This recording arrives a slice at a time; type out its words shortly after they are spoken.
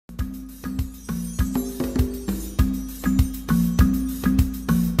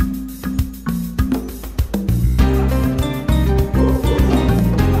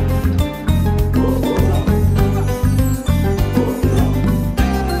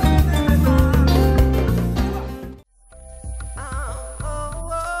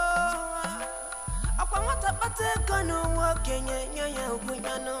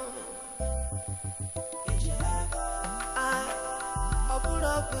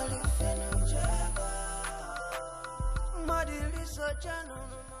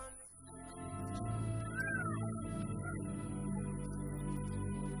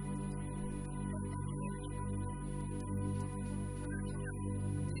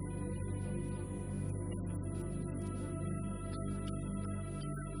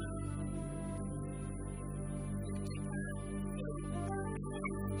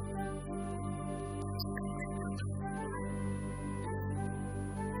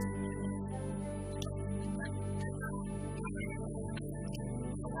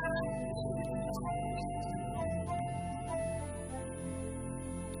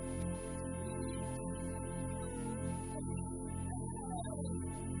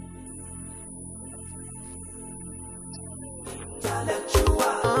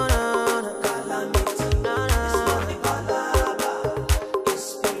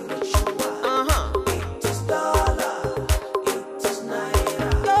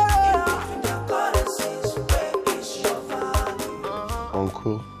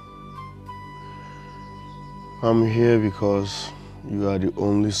Uncle, I'm here because you are the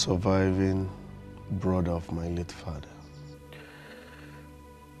only surviving brother of my late father.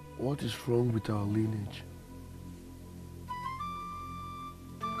 What is wrong with our lineage?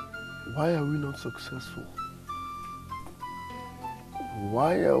 Why are we not successful?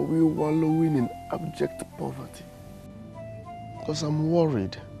 Why are we wallowing in abject poverty? Because I'm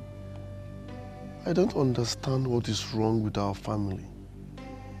worried. I don't understand what is wrong with our family.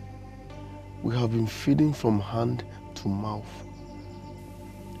 We have been feeding from hand to mouth.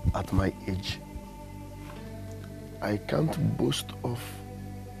 At my age, I can't boast of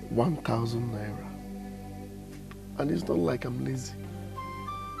 1,000 naira. And it's not like I'm lazy.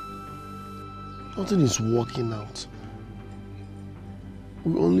 Nothing is working out.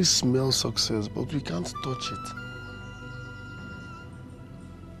 We only smell success, but we can't touch it.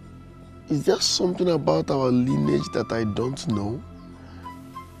 Is there something about our lineage that I don't know?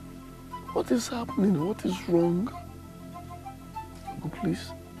 What is happening? What is wrong? Uncle,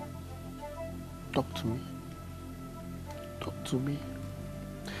 please, talk to me. Talk to me.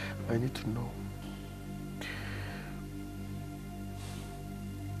 I need to know.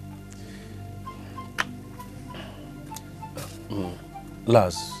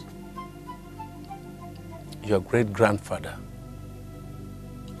 Lars, your great-grandfather,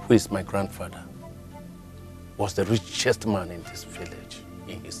 who is my grandfather, was the richest man in this village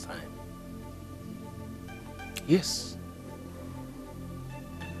in his time. Yes.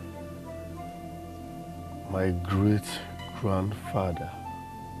 My great-grandfather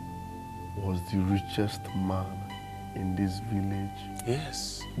was the richest man in this village.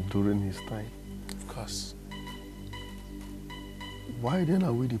 Yes. During his time. Of course. Why then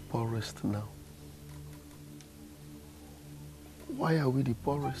are we the poorest now? Why are we the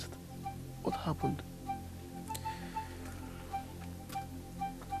poorest? What happened?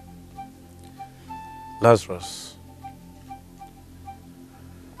 Lazarus,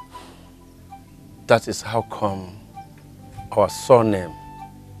 that is how come our surname,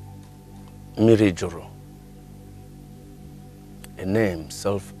 Mirijoro, a name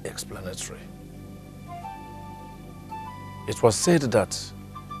self-explanatory. It was said that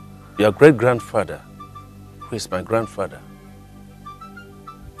your great-grandfather, who is my grandfather,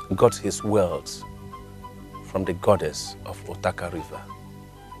 got his wealth from the goddess of Otaka River.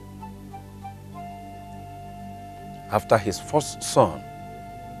 After his first son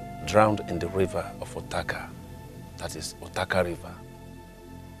drowned in the river of Otaka, that is Otaka River,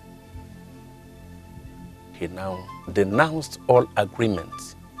 he now denounced all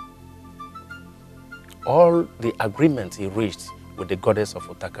agreements, all the agreements he reached with the goddess of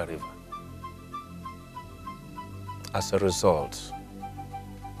Otaka River. As a result,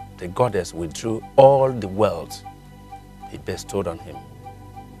 the goddess withdrew all the wealth he bestowed on him.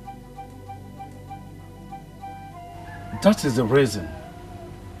 That is the reason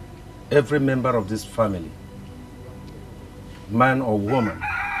every member of this family, man or woman,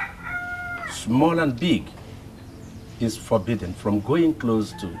 small and big, is forbidden from going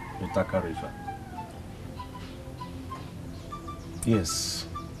close to Otaka River. Yes,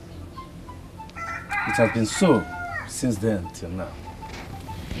 it has been so since then till now.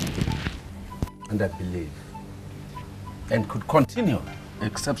 And I believe, and could continue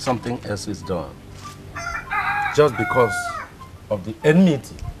except something else is done, just because of the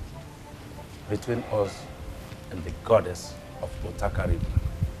enmity between us and the goddess of Otaka River.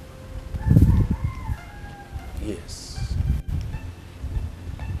 Yes,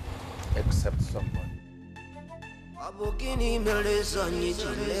 except somebody. Abogini mele zanyi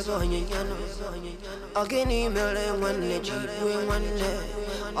chile banyi nyano. Agini mele wanne chibwe wanne.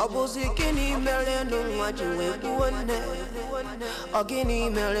 Obuzi kini mere nungwaji wekuone Ogini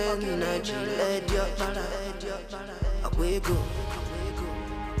mere naji ledio para Akwego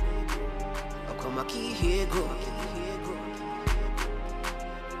Akwamaki hego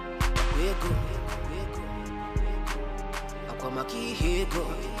Akwego Akwamaki hego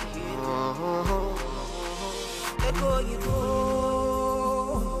Ego yigo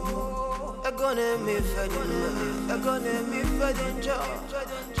Ego ne mi fedin Ego ne mi fedin jo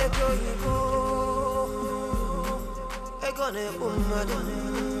Ego yigo Ego ne umada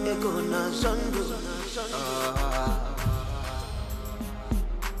Ego na zandu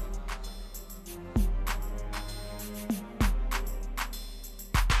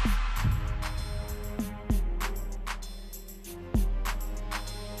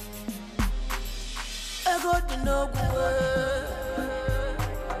Ego di no gwe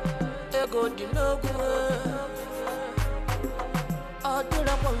Ego di no gwe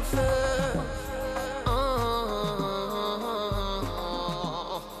Adura konfe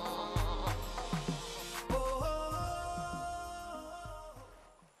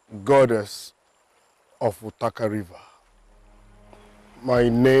Goddess of Utaka River, my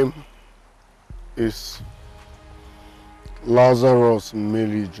name is Lazarus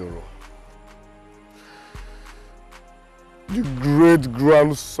Milijoro, the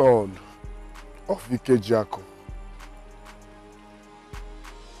great-grandson of Ikejiako.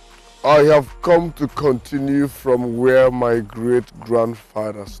 I have come to continue from where my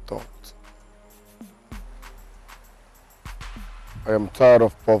great-grandfather stopped. I am tired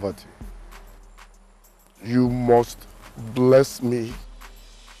of poverty. You must bless me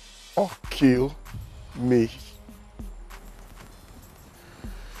or kill me.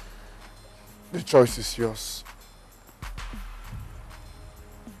 The choice is yours.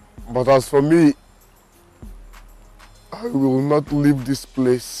 But as for me, I will not leave this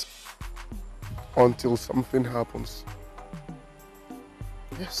place until something happens.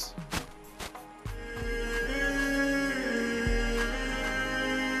 Yes.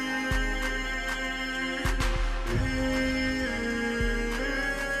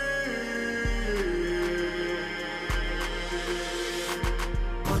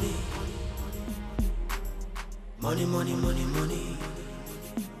 Money, money, money, money.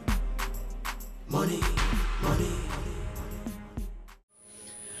 Money, money.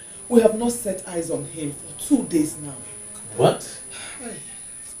 We have not set eyes on him for 2 days now. What?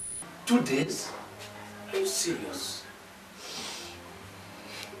 2 days? Are you serious?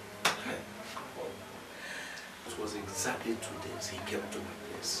 It was exactly 2 days he came to my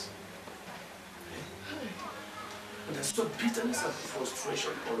place. And I saw bitterness and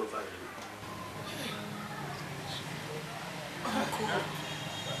frustration all over him.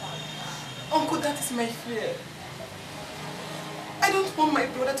 Uncle, that is my fear. I don't want my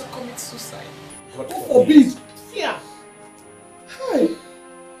brother to commit suicide. God forbid. Fear. Hi.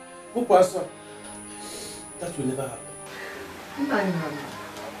 Who pastor? That will never happen. Nana,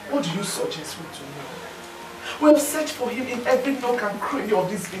 what do you suggest we do now? We have searched for him in every nook and cranny of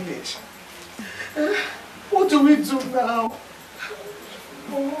this village. What do we do now?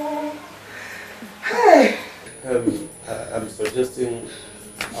 Oh. Hey. I'm suggesting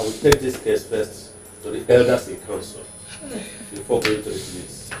I will take this case first to the elders in council before going to the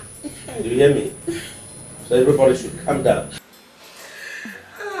police. Do you hear me? So everybody should calm down.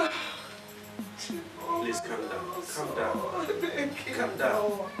 Please calm down. Calm down. Calm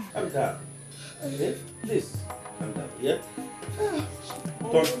down. Calm down. Okay? Please calm down. Yeah?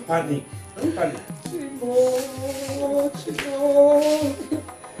 Don't panic. Don't panic.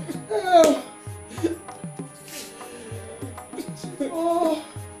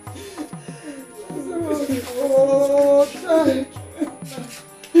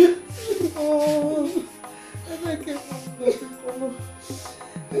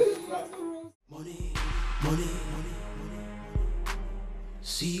 Money, money,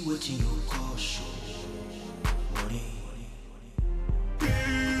 see what you call show. Money.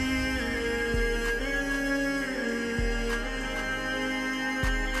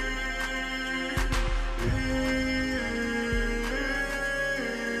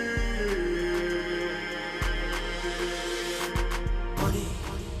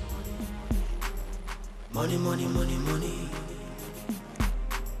 Money, money, money, money.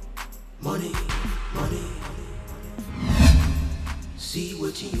 Money, money. See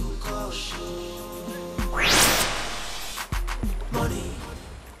what you call show. Money.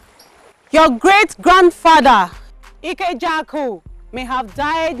 Your great-grandfather, Ikejiako, may have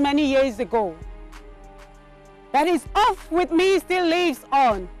died many years ago. But his oath with me still lives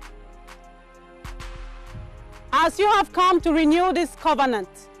on. as you have come to renew this covenant,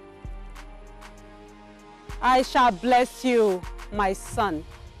 I shall bless you, my son.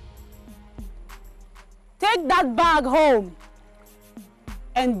 Take that bag home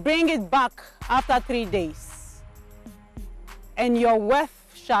and bring it back after 3 days, and your wealth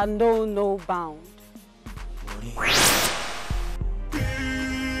shall know no bound.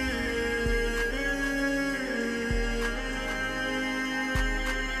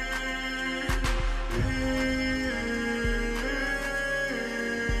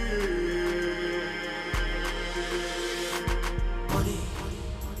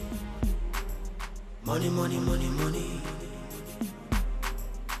 Money, money, money, money.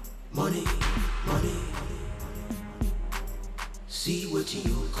 Money, money. See what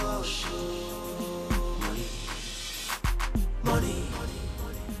you call show. Money. Money.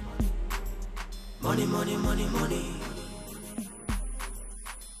 Money, money, money, money.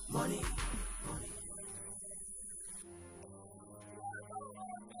 Money.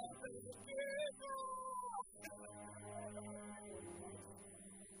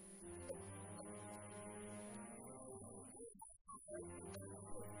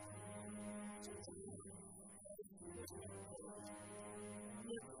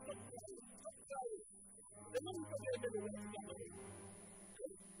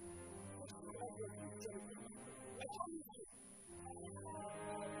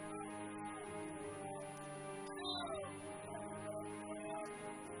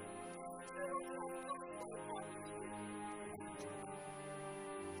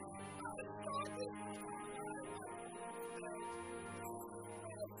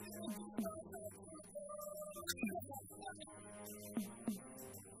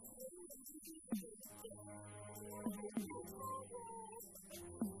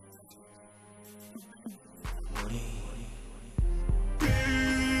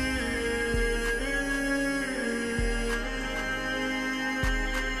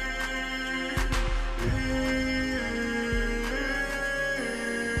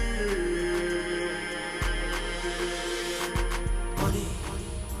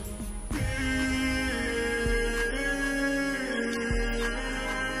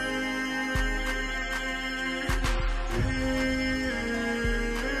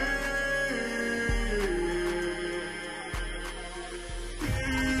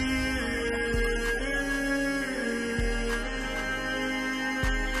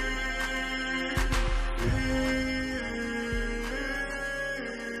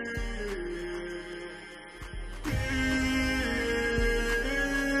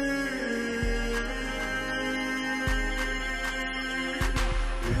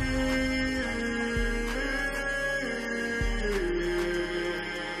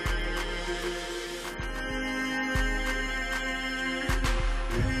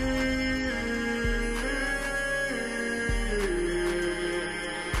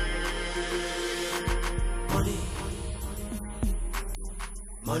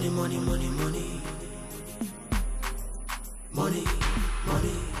 Money, money, money, money. Money,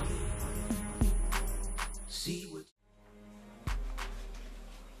 money. See what.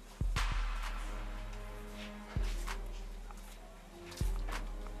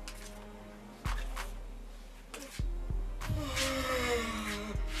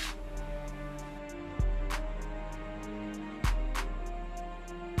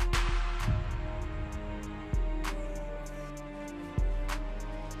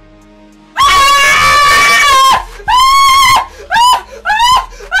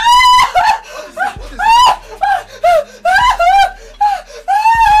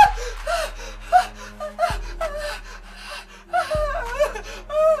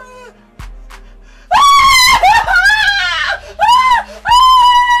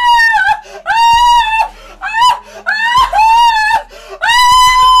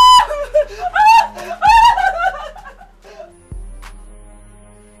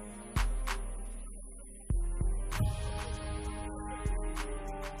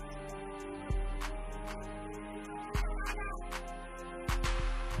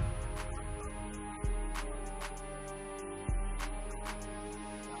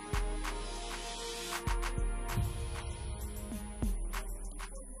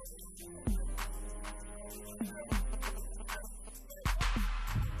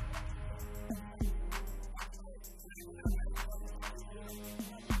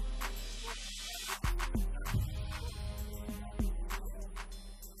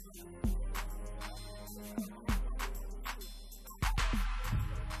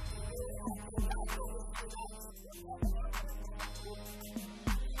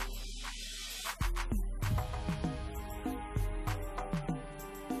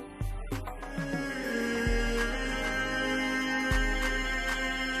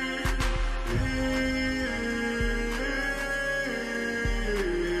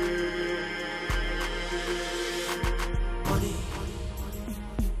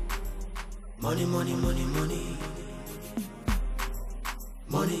 Money, money, money, money.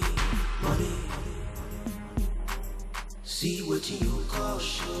 Money, money. See what you call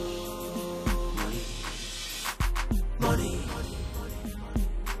show. Money, money.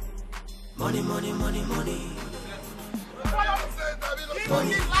 Money, money, money, money.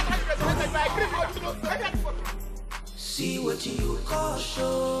 Money. See what you call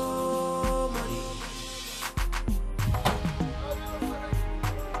show. Money.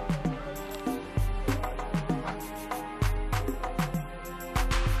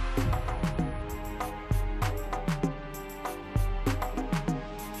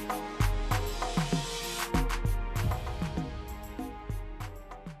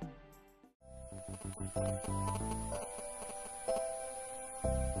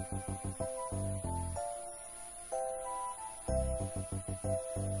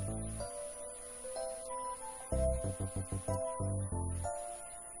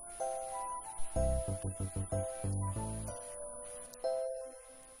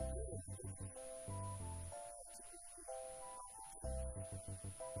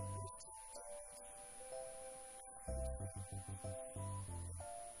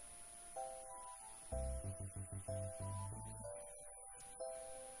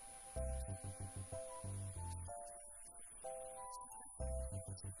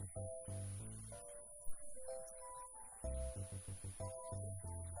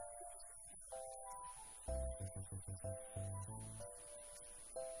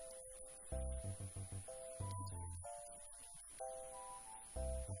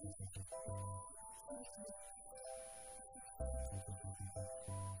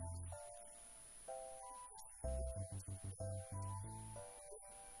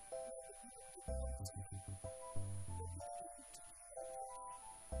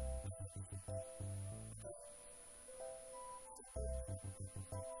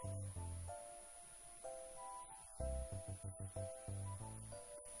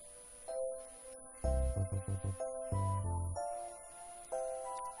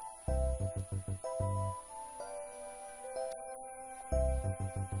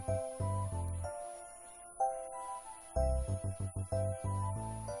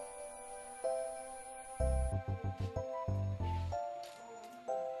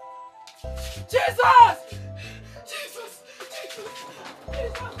 Jesus! Jesus! Jesus!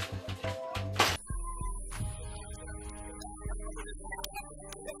 Jesus!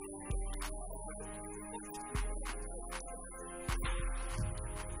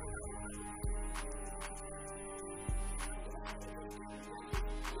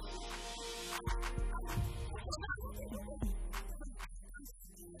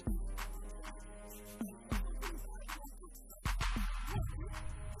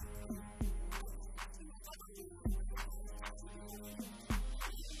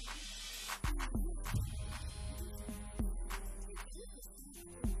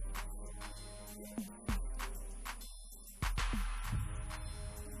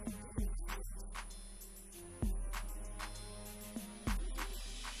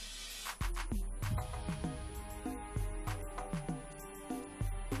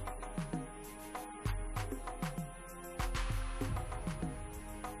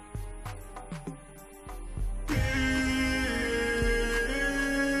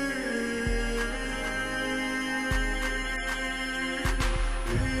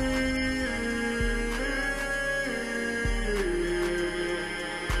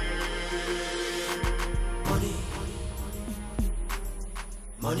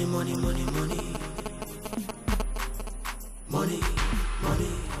 Money, money, money, money. Money, money.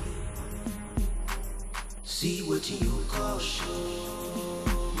 See what you call show.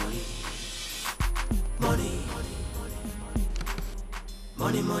 Money, money.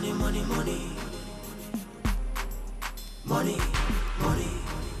 Money, money, money, money. Money, money.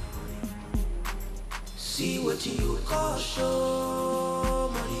 See what you call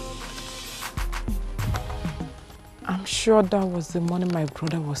show. Money. I'm sure that was the money my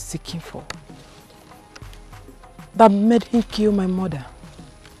brother was seeking for. That made him kill my mother.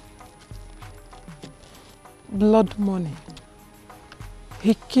 Blood money.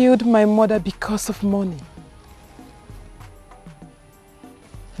 He killed my mother because of money.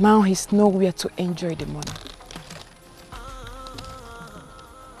 Now he's nowhere to enjoy the money.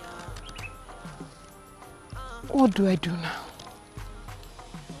 What do I do now?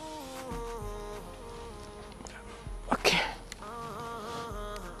 Okay.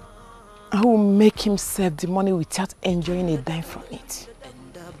 I will make him save the money without enjoying a dime from it.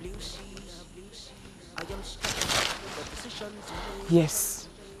 Yes.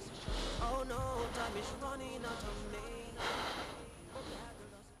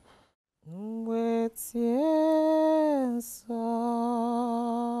 Auntie,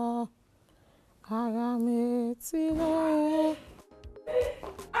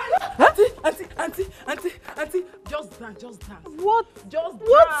 just dance. What? Just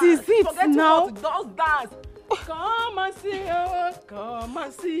What dance. is it Forget now? What, just dance. Come and see, come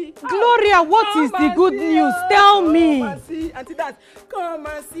and see. Gloria, what is the good news? Tell me. Come and see, auntie, dance. Come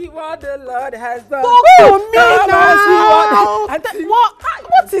and see what the Lord has done. Talk to me now. Auntie,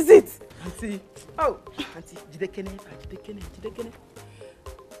 what is it? Auntie, auntie, Jidekene.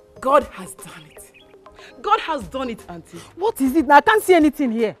 God has done it. God has done it, auntie. What is it? Now, I can't see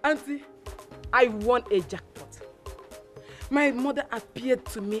anything here. Auntie, I won a jackpot. My mother appeared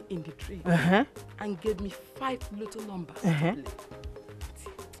to me in the dream and gave me 5 little numbers to play.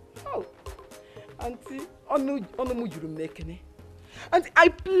 Auntie, Auntie, I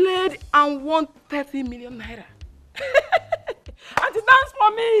played and won 30 million naira. Auntie, dance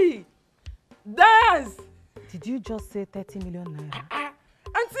for me. Dance. Did you just say 30 million naira?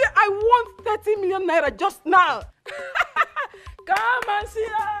 Auntie, I won 30 million naira just now. Come and see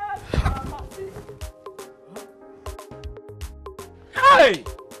us. Come and see. Hey!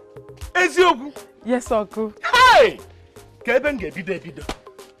 Eziogu! Yes, uncle. Hey! Where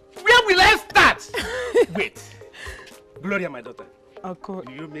will I start? Wait. Gloria, my daughter. Uncle.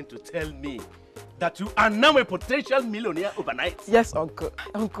 Do you mean to tell me that you are now a potential millionaire overnight? Yes, uncle.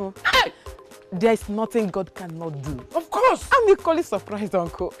 Uncle. Hey! There is nothing God cannot do. Of course. I'm equally surprised,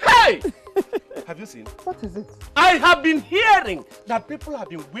 uncle. Hey! Have you seen? What is it? I have been hearing that people have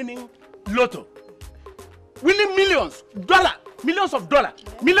been winning lotto. Winning millions of dollars, millions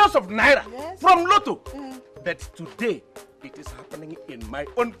of naira from lotto. But today, it is happening in my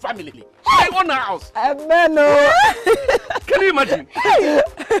own family, my own house. Amen. Can you imagine? Hey!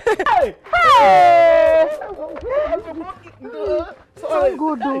 So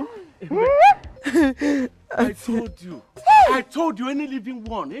good. I told you, any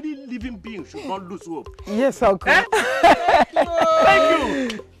living being should not lose hope. Yes, uncle. Eh?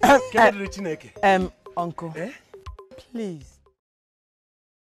 Thank you. Uncle, please.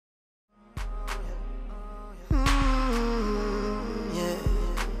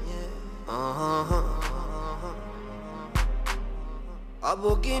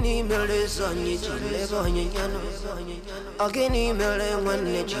 Abogini mere sonye chile gonye nyano Agini mere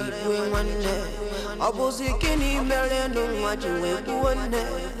wanne chibwe wanne Abozikini mere nungwa chiwe buwane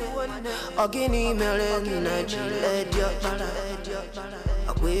Agini mere na chile diapara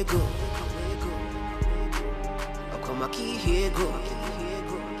Agwego Akomaki hego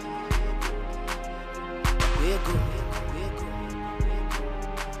Agwego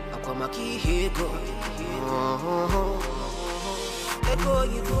Akomaki hego Ego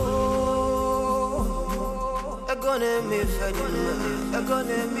you go, ego ne mi fedin, ego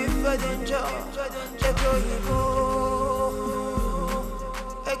ne mi fedin jo. Ego you go,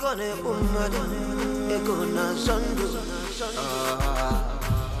 ego ne umadin, ego na zandu.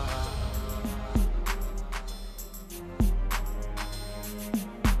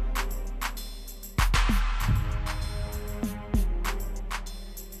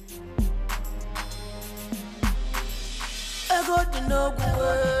 Ego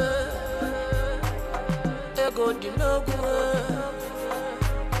di no gwe,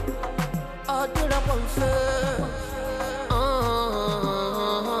 adula konfe.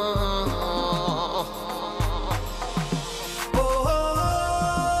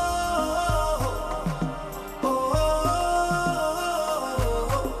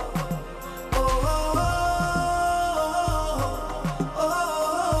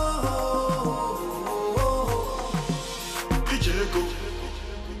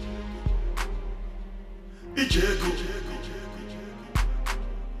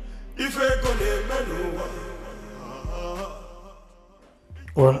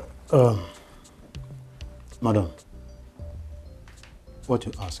 Well, madam, what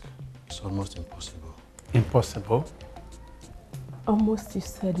you ask is almost impossible. Impossible? Almost, you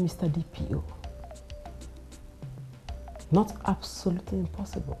said, Mr. DPO. Not absolutely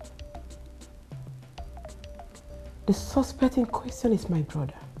impossible. The suspect in question is my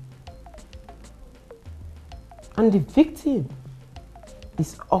brother. And the victim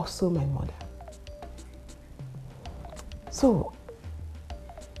is also my mother. So,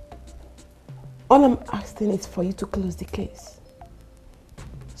 all I'm asking is for you to close the case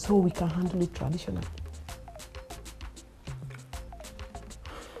so we can handle it traditionally.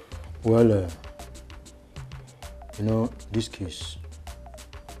 Well, you know, this case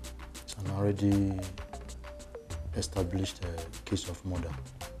is an already established case of murder.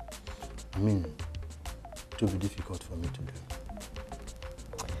 I mean, it will be difficult for me to do.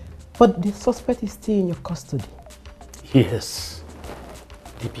 But the suspect is still in your custody. Yes,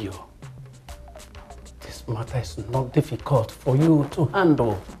 DPO. This matter is not difficult for you to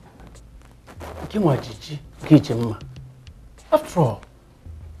handle. After all,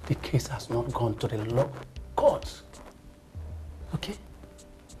 the case has not gone to the law courts. Okay?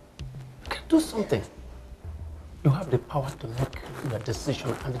 You can do something. You have the power to make your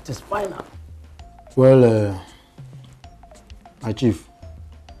decision and it is final. Well, my chief,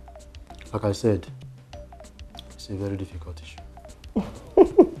 like I said, it's a very difficult issue.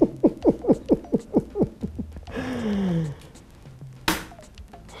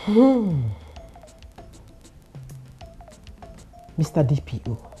 Mr.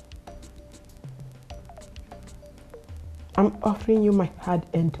 DPO, I'm offering you my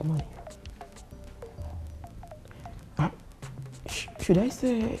hard-earned money. Should I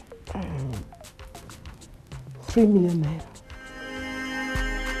say 3 million naira?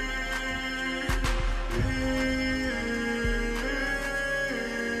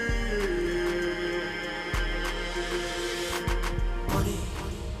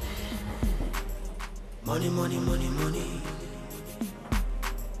 Money, money, money, money.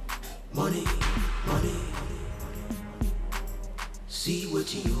 Money, money. See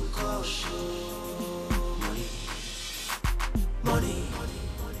what you call show. Money, money,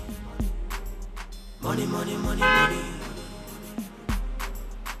 money, money, money, money.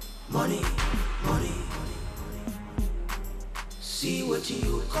 Money, money. See what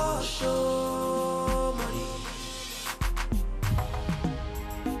you call show. Money.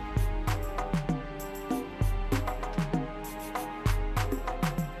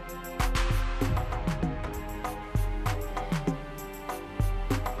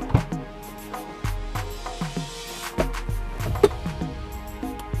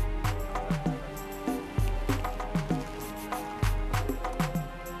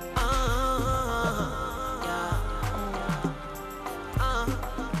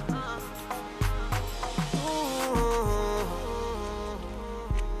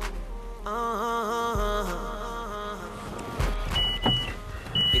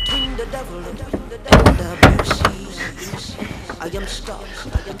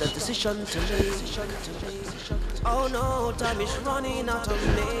 To make. Oh no, time is running out of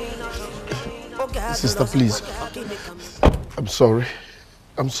me. Oh, God, Sister, please. I'm sorry.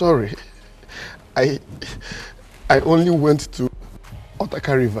 I'm sorry. I only went to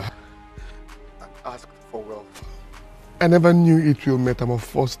Otaka River and asked for wealth. I never knew it will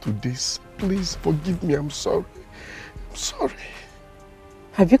metamorphose to this. Please forgive me. I'm sorry. I'm sorry.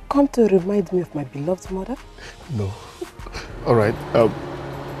 Have you come to remind me of my beloved mother? No. All right.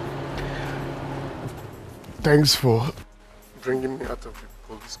 Thanks for bringing me out of the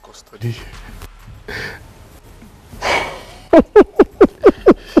police custody.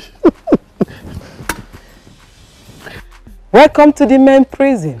 Welcome to the main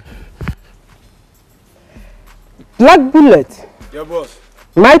prison. Black Bullet. Yeah, boss.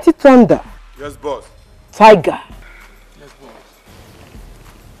 Mighty Thunder. Yes, boss. Tiger. Yes, boss.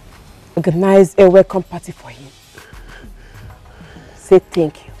 Organize a welcome party for him. Say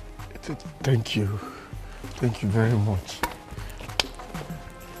thank you. Thank you. Thank you very much.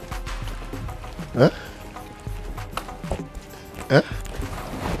 Huh? Huh?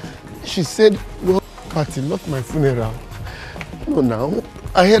 She said, well, party, not my funeral. No, now.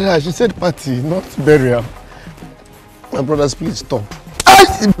 I heard her. She said party, not burial. My brothers, please stop.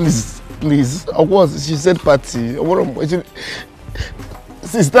 Please, please. She said party.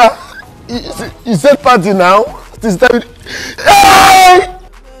 Sister, you said party now? Sister, hey!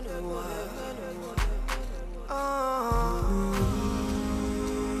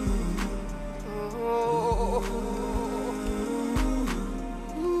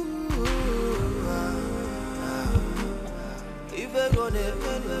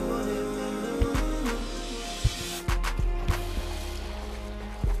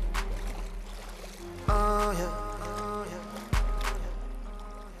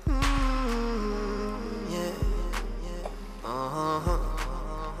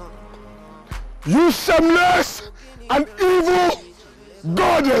 You shameless and evil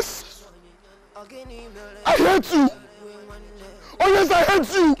goddess! I hate you! Oh yes, I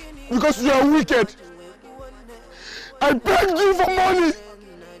hate you! Because you are wicked! I begged you for money!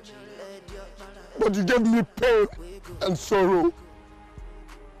 But you gave me pain and sorrow.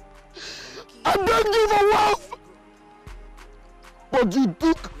 I begged you for wealth! But you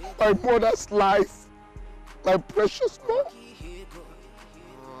took my mother's life, my precious mom.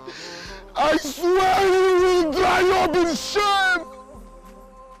 I swear you will dry up in shame!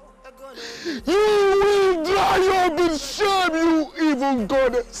 You will dry up in shame, you evil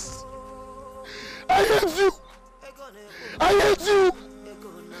goddess! hate you! I hate you!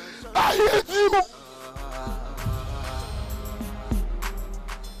 I hate you!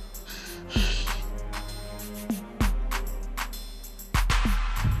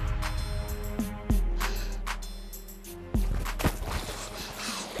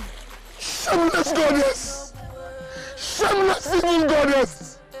 Shameless goddess! Shameless evil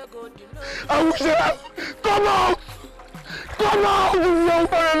goddess! I wish I had... Come out! Come out! This is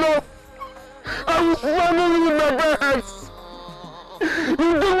unfair enough! I was family with my parents!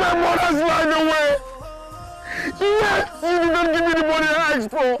 You took my mother's mind away! Yes! You did not give me the money I asked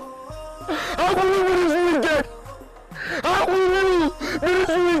for! How can you be this wicked? How can you be this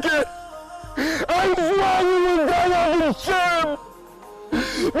wicked? I swear you will die of in shame!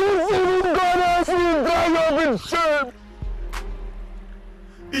 This evil goddess will die of in shame!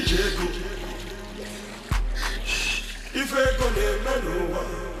 If I go there,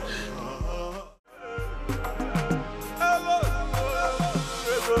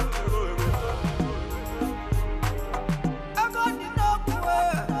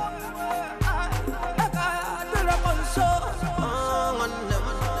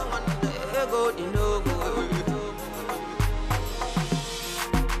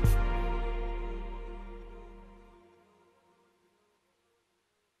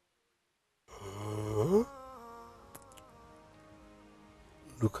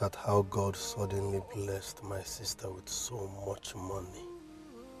 Look at how God suddenly blessed my sister with so much money.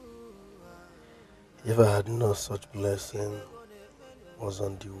 If I had no such blessing was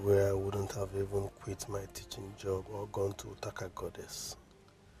on the way, I wouldn't have even quit my teaching job or gone to Utaka Goddess.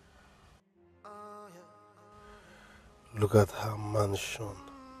 Look at her mansion.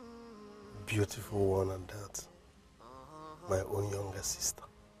 Beautiful one at that. My own younger sister.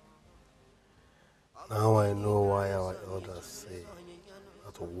 Now I know why our elders say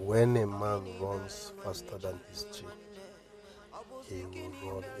that when a man runs faster than his G, he will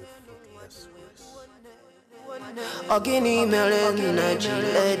run a fruitless race. Ogini melen na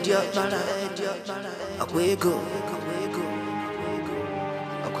jiledio akwego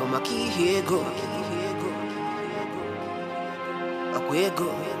akwamaki hego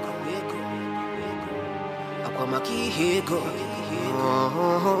akwego akwamaki hego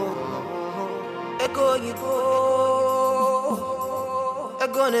ego yibo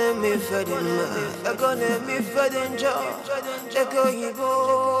egone mi fedin egone mi fedin jo ego yibo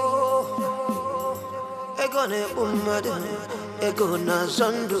egone umade egona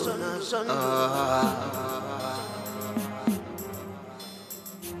zandu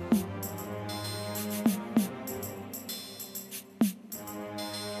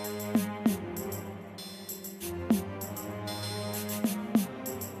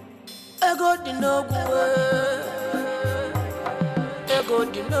ego dinogwe ego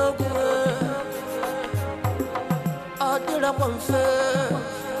dinogwe adira kwamfe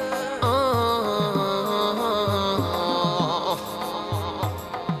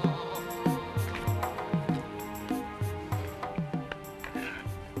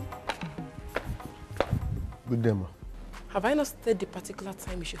Good day, ma. Have I not said the particular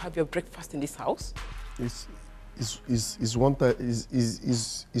time you should have your breakfast in this house? It's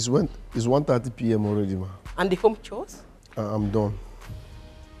 1:30 p.m. already, ma. And the home chores? I'm done.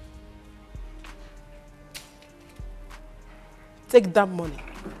 Take that money.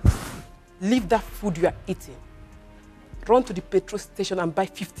 Leave that food you are eating. Run to the petrol station and buy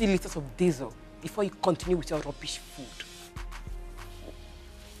 50 liters of diesel before you continue with your rubbish food.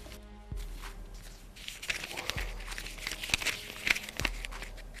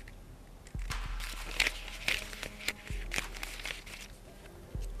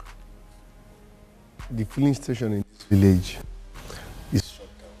 The filling station in this village is shut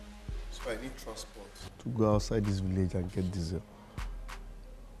down, so I need transport to go outside this village and get diesel.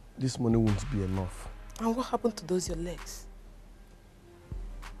 This money won't be enough. And what happened to those your legs?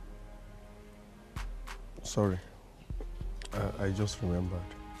 Sorry, I just remembered.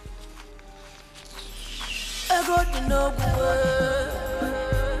 Ego dinogwe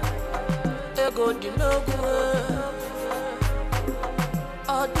ego dinogwe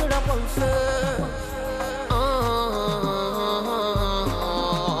adira kwamfe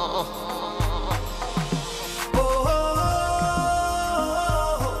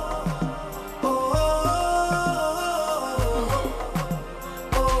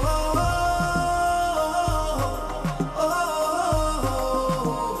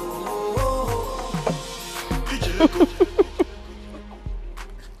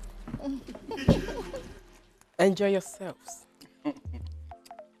Enjoy yourselves.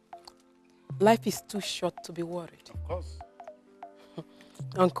 Life is too short to be worried. Of course.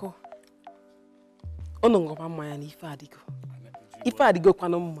 Uncle, We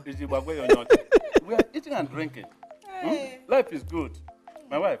are eating and drinking. Life is good.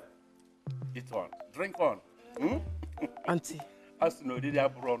 My wife, eat one, drink one. Auntie. Auntie,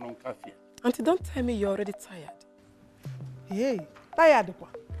 don't tell me you're already tired. Hey, tired?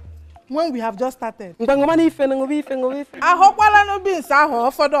 When we have just started. I hope no beans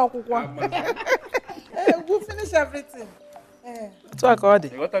for the we'll finish everything. So I got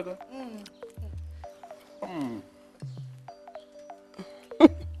it. What I got?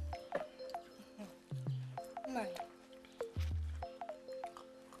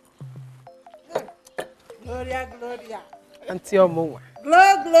 Gloria, Gloria. Auntie Omo.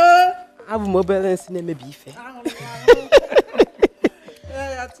 Glow. I have mobile and cinema beef.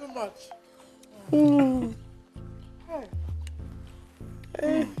 Yeah, too much.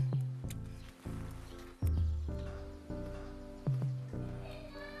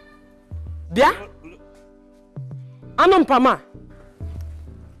 Bia? Anon Pama.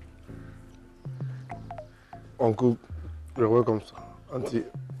 Uncle, you're welcome, sir. Auntie,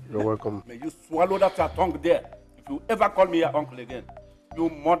 you're welcome. May you swallow that your tongue there. If you ever call me your uncle again, you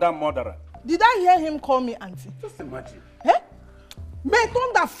murderer. Did I hear him call me auntie? Just imagine. Eh? May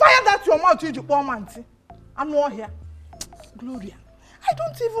thunder fire that your mouth, you poor auntie. I'm not here. Gloria, I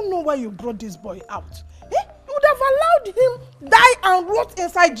don't even know why you brought this boy out. Eh? You would have allowed him die and rot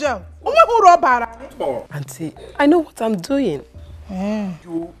inside jail. Auntie, I know what I'm doing.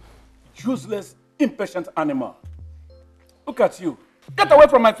 You useless, impatient animal. Look at you. Get away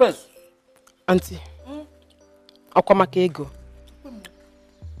from my face. Auntie. Ego.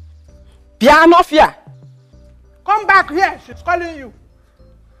 Piano fear. Come back here. She's calling you.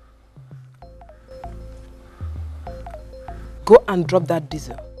 Go and drop that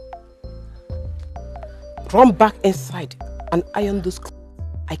diesel. Run back inside and iron those clothes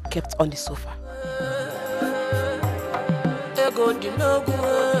I kept on the sofa. Hey,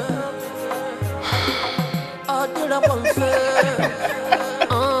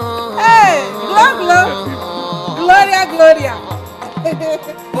 Gloria.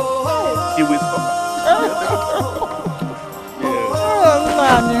 He will stop.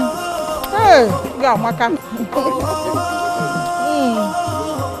 Hey, yeah, Maka.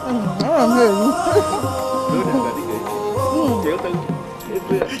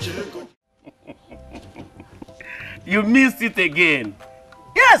 You missed it again.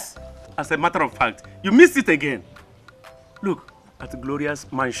 Yes! As a matter of fact, you missed it again. Look, at Gloria's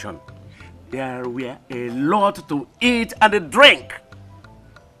mansion, there were a lot to eat and drink.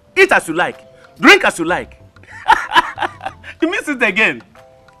 Eat as you like. Drink as you like. You missed it again.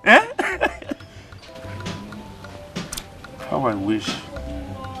 Eh? How I wish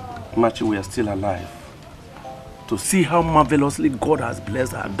Micheal were still alive to see how marvelously God has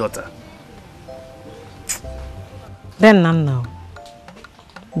blessed our daughter. Then Nana.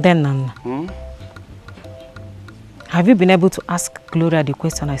 Have you been able to ask Gloria the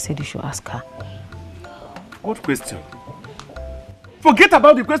question I said you should ask her? What question? Forget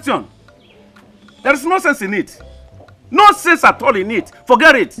about the question. There is no sense in it. No sense at all in it.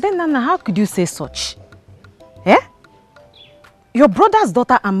 Forget it. Then Nana, how could you say such? Eh? Your brother's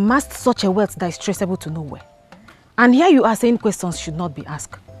daughter amassed such a wealth that is traceable to nowhere. And here you are saying questions should not be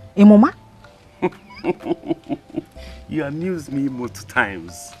asked. Eh, Mama? You amuse me most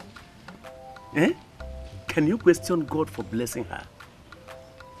times. Eh? Can you question God for blessing her?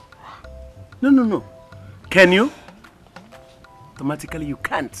 No. Can you? Automatically you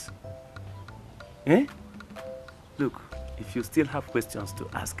can't. Eh? Look, if you still have questions to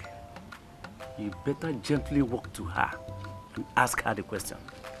ask, you better gently walk to her and ask her the question.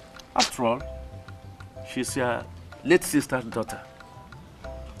 After all, she's your late sister's daughter.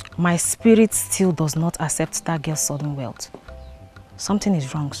 My spirit still does not accept that girl's sudden wealth. Something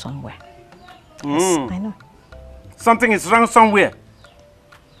is wrong somewhere. Yes, I know. Something is wrong somewhere.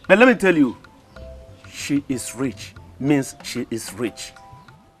 But let me tell you, she is rich means she is rich.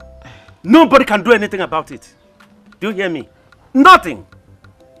 Nobody can do anything about it. Do you hear me? Nothing.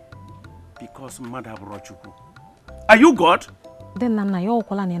 Because Mother Brochuku. Are you God? Then Nana, you're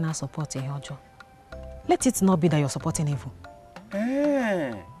not supporting your job. Let it not be that you're supporting evil.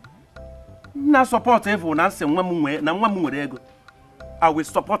 Not support evil. I will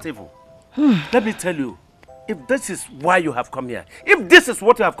support evil. Let me tell you, if this is why you have come here, if this is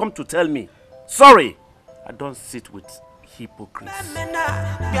what you have come to tell me, sorry, I don't sit with hypocrites.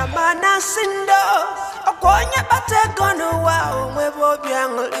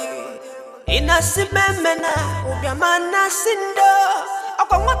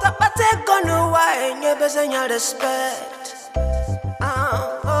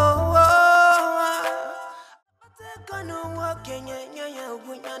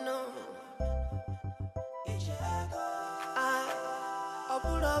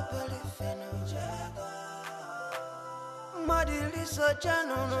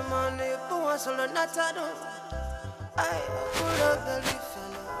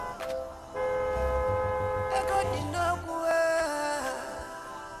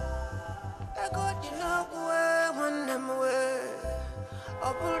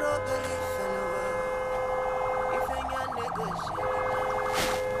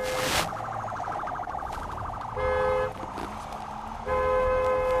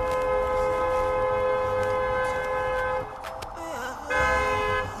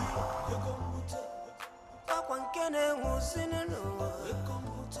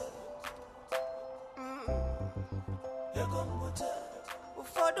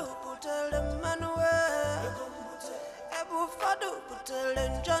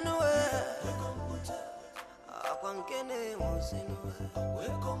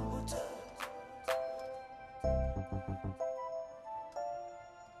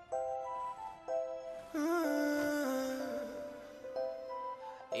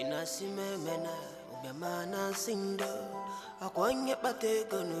 Inasimemena ubyamana sindo akwanye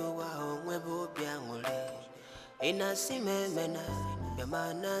batego no wa onwebo byangole inasimemena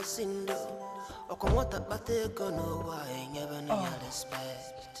ubyamana sindo akwata batego no wa enyabana ya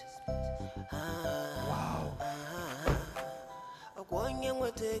respect akwanye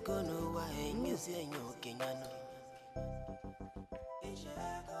mwetego no wa enyezi enyo kenyano.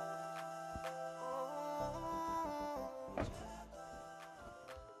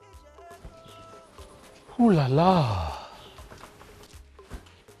 Ooh la la.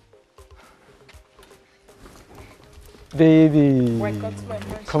 Baby.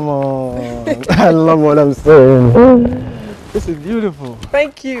 Come on. I love what I'm saying. This is beautiful.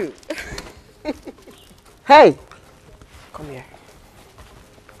 Thank you. Hey, come here.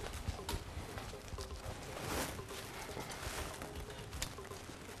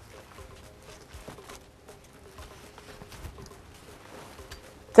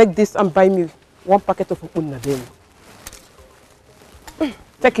 Take this and buy me 1 packet of Unna then.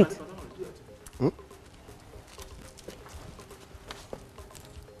 Take it.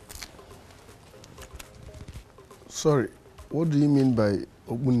 Sorry, what do you mean by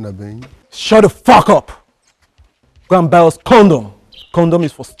Ogunnaben? Shut the fuck up. Go and buy us condom. Condom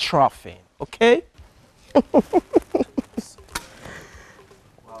is for strafing, okay?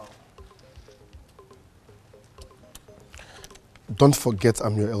 Don't forget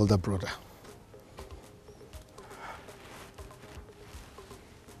I'm your elder brother.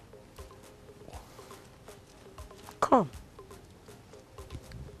 Come.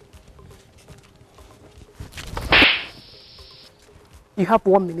 You have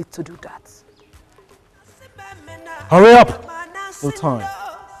 1 minute to do that. Hurry up. No time.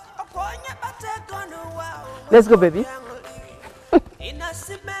 Let's go, baby.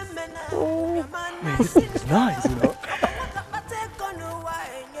 This is nice, you know.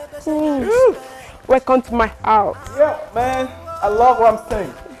 Welcome to my house. Yeah, man. I love what I'm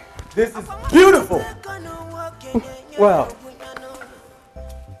saying. This is beautiful. Well.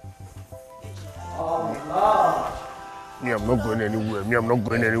 Me, I'm not going anywhere. Me, I'm not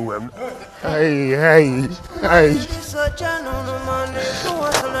going anywhere. Hey.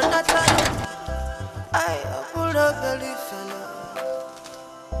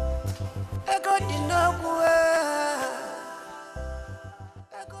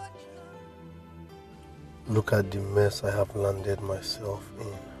 Look at the mess I have landed myself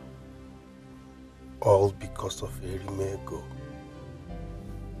in. All because of Erimego.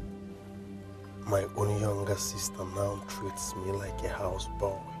 My own younger sister now treats me like a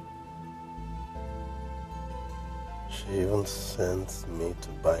houseboy. She even sends me to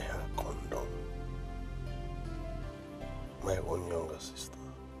buy her condom. My own younger sister.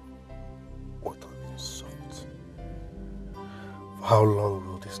 What an insult. For how long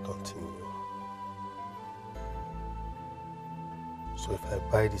will this continue? So if I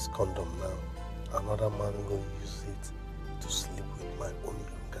buy this condom now, another man will use it to sleep with my own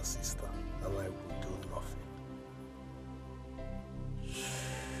younger sister, and I will do nothing.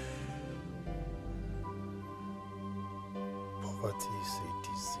 Poverty is a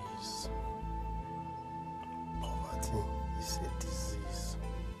disease. Poverty is a disease.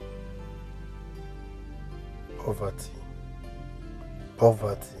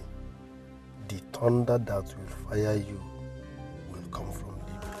 Poverty. The thunder that will fire you will come from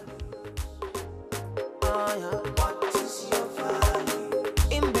What is your value?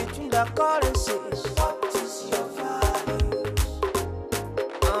 In between the currencies, what is your value?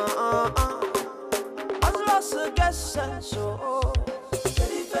 As lost against sense,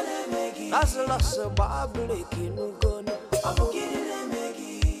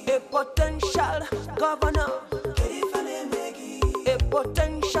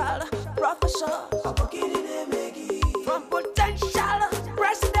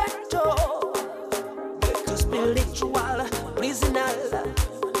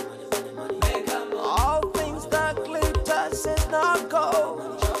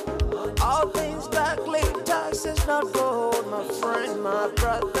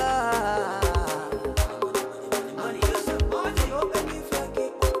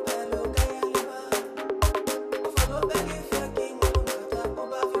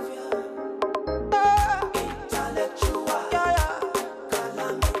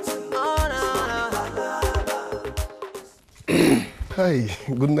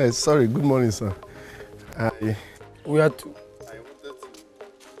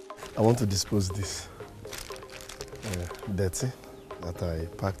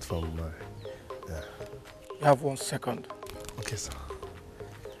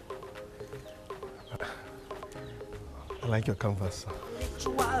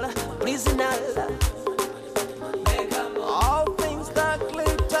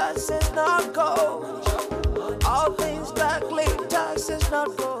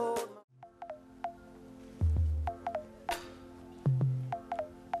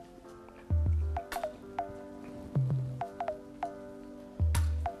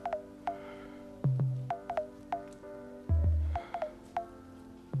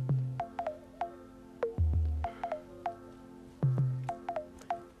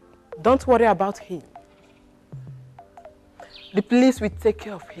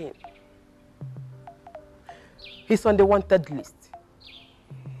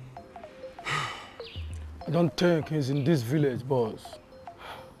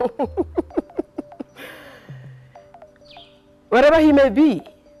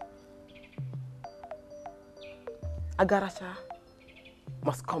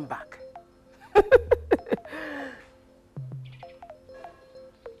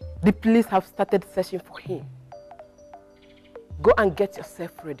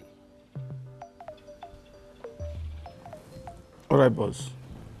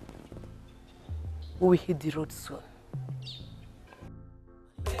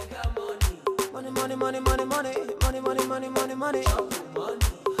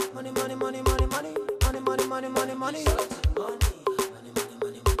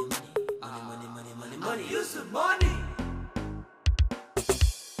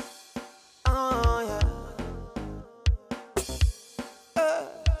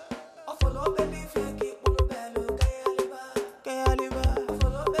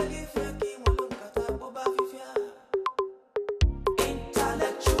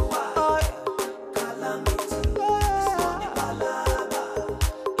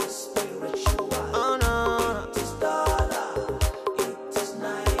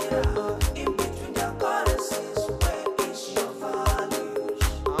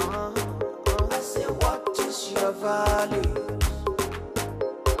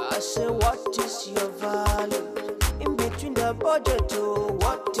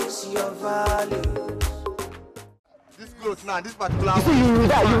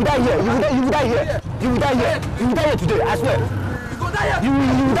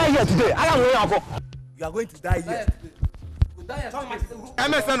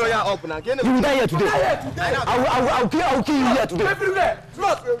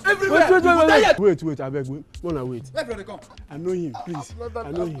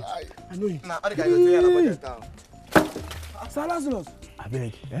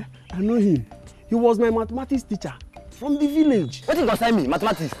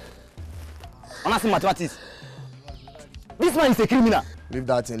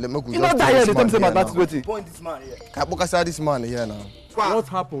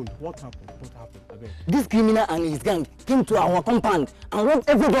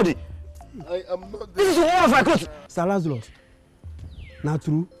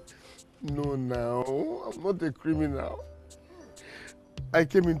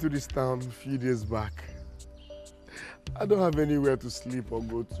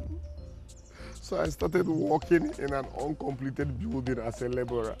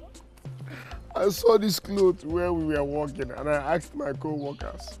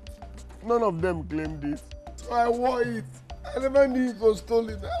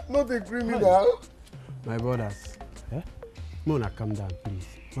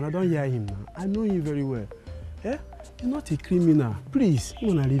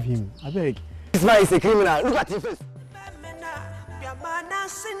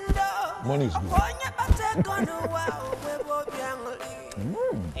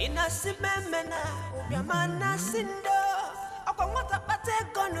 Inasimemena, Yamana Sindo, Akwamata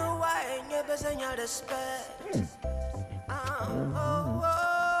Patekono, why never say your respect.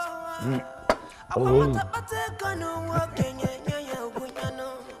 Akwamata Patekono, walking in your Gunyano.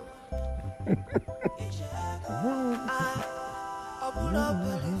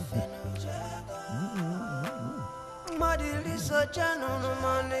 Madili so chano no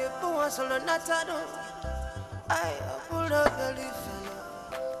money, but once on a natado. I pulled up a leaf.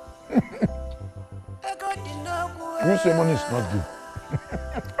 You say money is not good.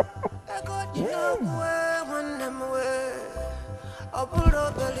 I got you nowhere when I'm away. I pulled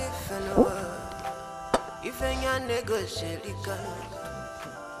up a leaf and away. If I negotiate, you can.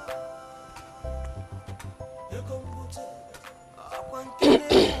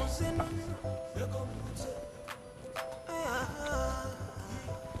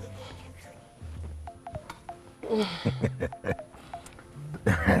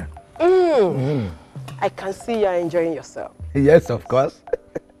 I can see you're enjoying yourself. Yes, of course.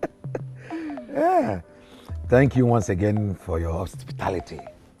 Yeah. Thank you once again for your hospitality.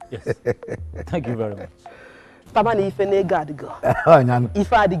 Yes. Thank you very much. Tabani ife ne gadigo.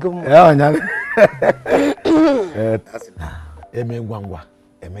 Ife adigo mo. Eme ngwangwa,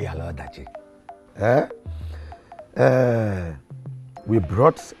 eme yalo dachi. We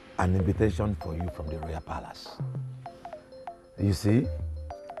brought an invitation for you from the Royal Palace. You see,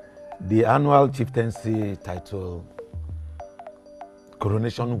 the annual chieftaincy title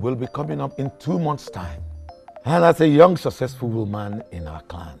coronation will be coming up in 2 months' time. And as a young, successful woman in our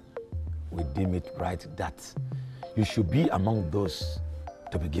clan, we deem it right that you should be among those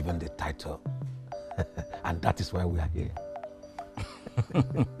to be given the title. And that is why we are here.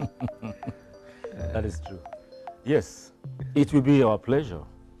 That is true. Yes, it will be our pleasure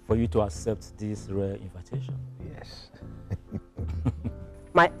for you to accept this rare invitation. Yes.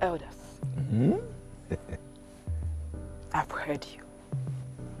 My elders, I've heard you.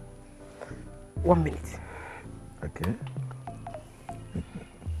 1 minute. Okay.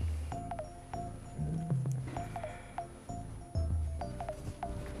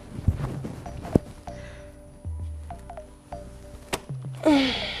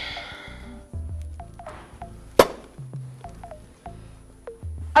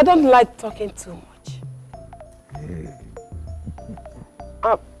 I don't like talking too much.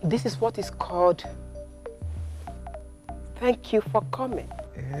 This is what is called thank you for coming.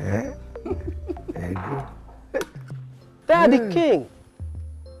 Yeah. There you go. Daddy King,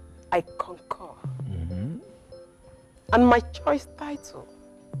 I concur. And my choice title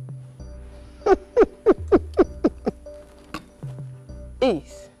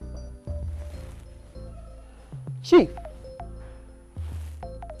is Chief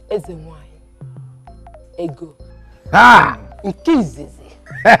Ezenwai Ego. Nkizizi.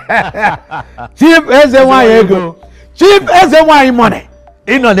 Chief Ezenwai Ego. Chief Ezenwai money.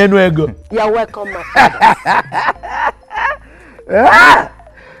 Ino nenu ego. You're welcome, my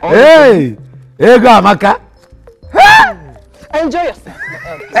Hey, Ego Amaka. Enjoy yourself,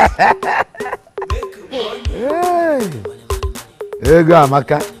 Hey, Ego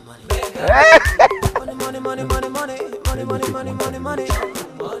Amaka.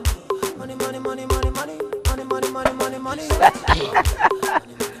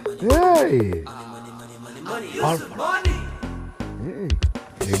 Hey. All right. Hey.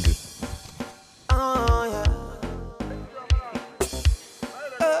 Ego.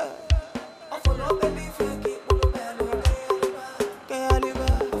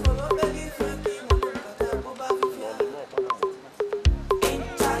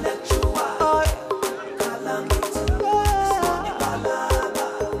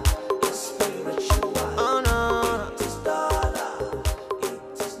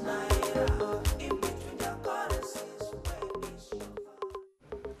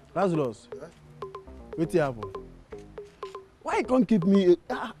 Lazarus, wait happen. Why you can't keep me?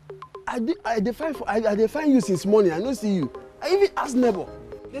 I define you since morning. I don't see you. I even ask neighbor.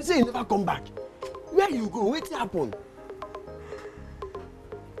 They say you never come back. Where you go? Wait happen.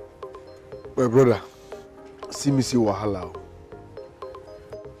 My brother, see me see wahala.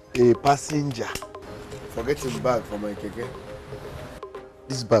 A passenger forget his bag for my keke.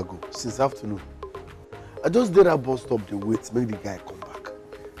 This bag since afternoon. I just did that bus stop the wait make the guy come back.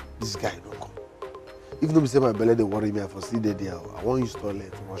 This guy don't come. Even though me say my belly they worry me, I for still there. I want use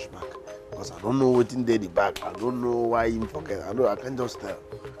toilet to rush back because I don't know what's in there the back. I don't know why him forget. I can't just tell.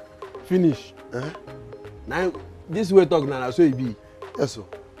 Finish. Now this way talk now, so it be. Yes sir.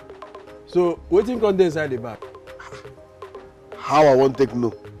 So waiting come dey inside the bag. How I won't take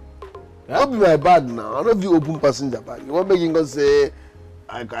no. Not be my bag now. I don't be open passenger bag. You want make him go say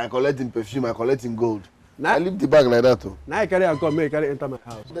I collect in perfume, I collect in gold. Now, I leave the bag like that too. Now I carry and come, make carry enter my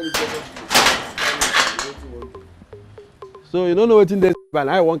house. So you don't know what in this van,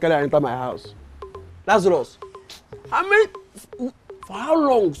 I won't carry enter my house. Lazarus, I mean, for how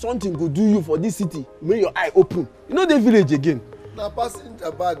long something could do you for this city? Make your eye open. You know the village again. Now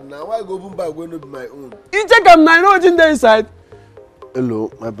passenger bag now, why go open bag when not be my own? You check am now, you know what's in there inside? Hello,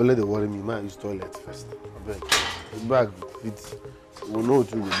 my belly they worry me. Man, use toilet first. I beg. The bag fits. We know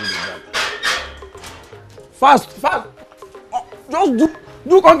what we will do the bag. Fast. Oh, just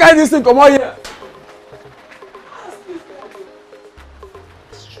do conquer this thing, come on here.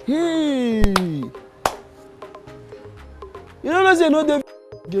 Hey. You know say no dey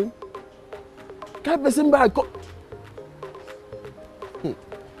again. Can't person bag come.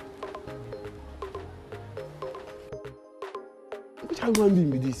 Which human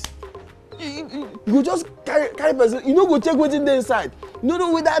being be this? You go just carry person. You no go check wetin dey inside. You no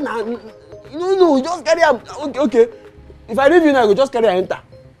know whether na. You no know. You just carry am. Okay. If I leave you now, I go just carry am enter.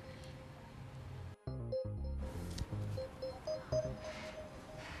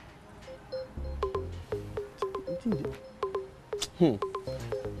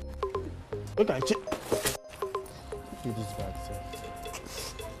 Okay, check. Look this bag, sir.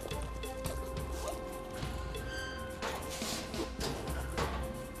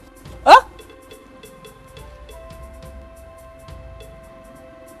 Huh?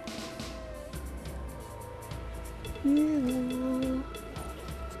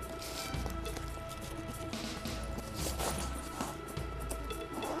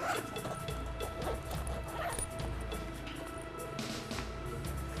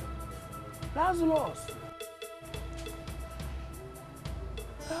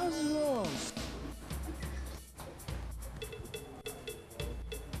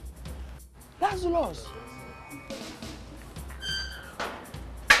 Lazarus.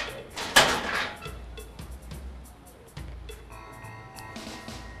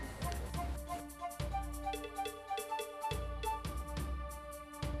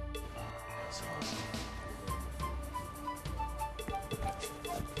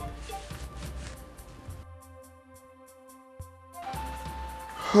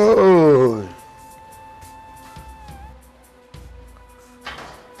 Oh.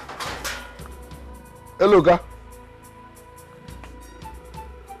 Hello, Ga.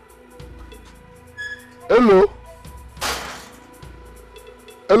 Hello.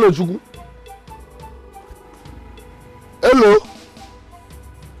 Hello, Chukwu. Hello.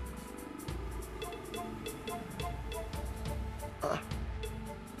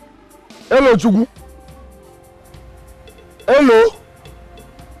 Hello, Chukwu. Hello.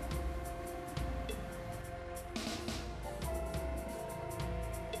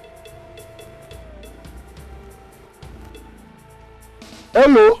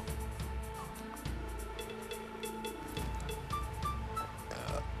 Hello.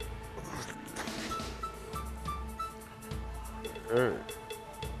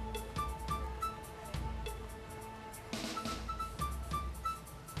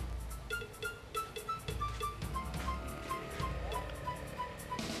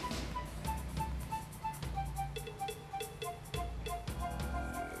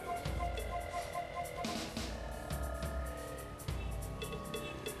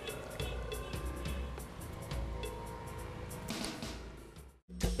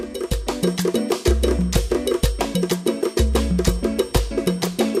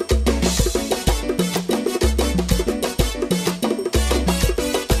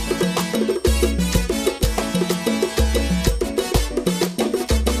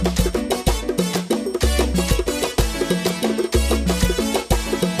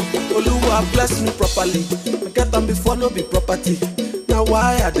 Bless me properly. I get them before no be property. Now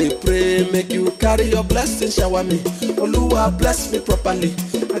why I dey pray make you carry your blessing shower me. Oluwa bless me properly.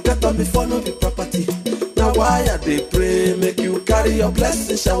 I get them before no be property. Now why I dey pray make you carry your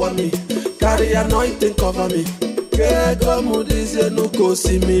blessing shower me. Carry anointing cover me. Kego mudize nuko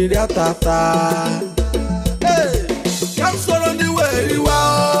simiri atata. Hey, come solo the way you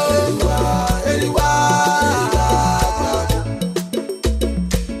are.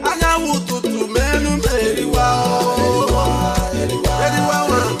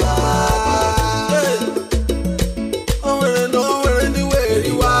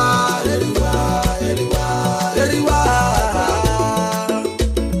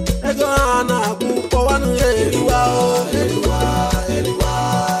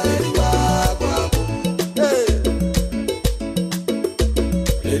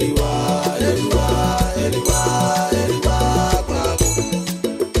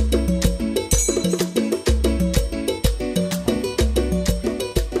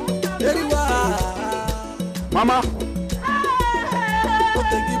 Mama!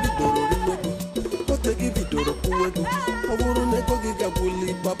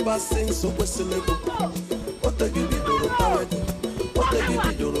 Papa sings so whistlable. What the give it to what the give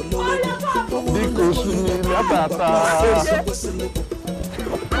it to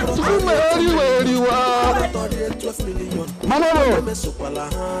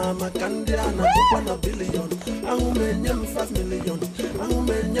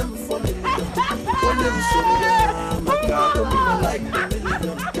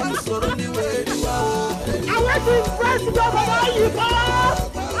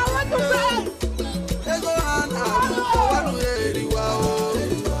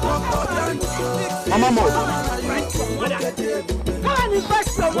Mama Mo. Come and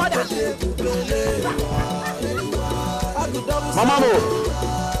impress your mother. Mama Mo.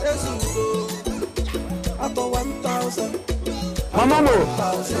 After 1,000. Mama Mo.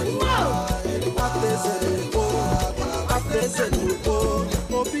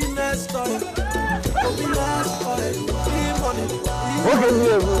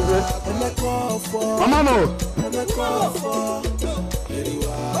 Mama Mo.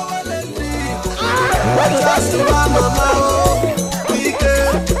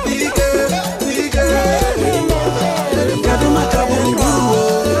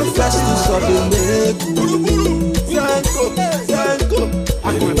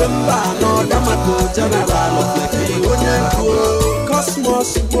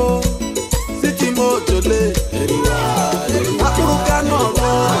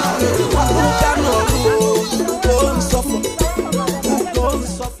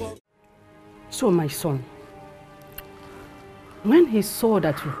 So my son, when he saw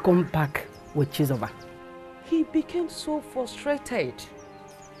that you come back with Chizoba, he became so frustrated.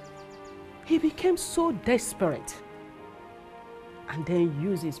 He became so desperate, and then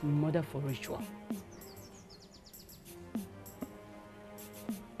used his mother for ritual.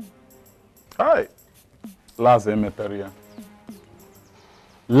 Hi, Laz Emeteria.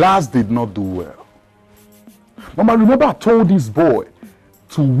 Laz did not do well. Mama, remember I told this boy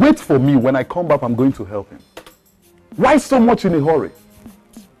to wait for me. When I come back, I'm going to help him. Why so much in a hurry?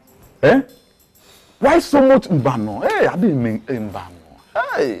 Eh? Why so much Mbano? Hey, I didn't mean Mbano.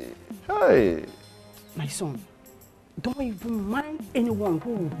 Hey, hey. My son, don't even mind anyone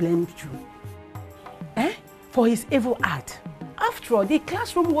who will blame you. Eh? For his evil act. After all, the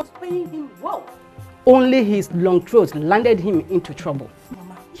classroom was paying him well. Only his long throat landed him into trouble.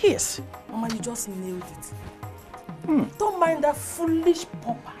 Mama, yes. Mama, you just nailed it. Don't mind that foolish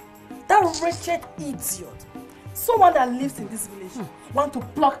pauper, that wretched idiot. Someone that lives in this village want to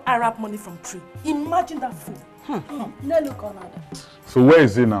pluck Arab money from tree. Imagine that fool. So where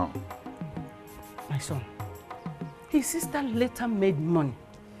is he now? My son, his sister later made money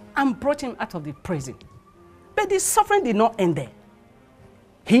and brought him out of the prison. But the suffering did not end there.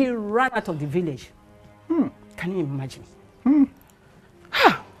 He ran out of the village. Can you imagine?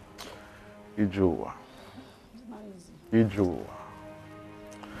 Ijoa. Ijoa.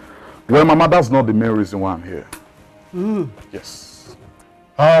 Well, Mama, that's not the main reason why I'm here. Yes.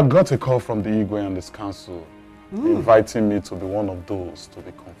 I got a call from the Igwe and this council inviting me to be one of those to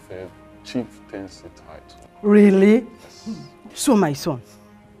be conferred chieftaincy title. Really? Yes. So, my son,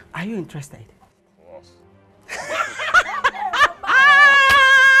 are you interested?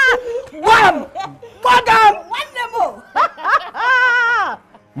 Wham! Madam! Wonderful!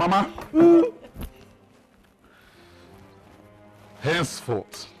 Mama,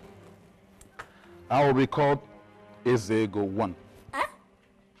 henceforth, I will be called Ezego 1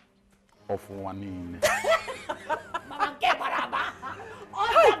 of Wanine.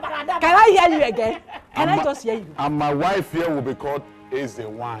 Can I hear you again? Can I just hear you? And my wife here will be called Eze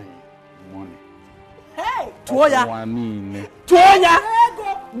Wine Money. Hey! Tuoya! Wanine. Tuoya!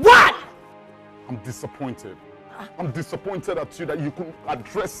 What? I'm disappointed. I'm disappointed at you that you couldn't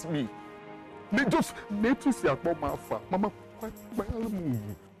address me. Just let me see about my father. Mama,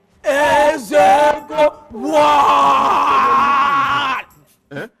 Ezego what?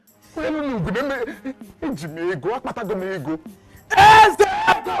 Eh? Ezego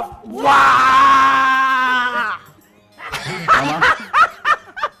what?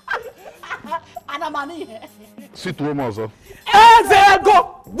 Sit to him also.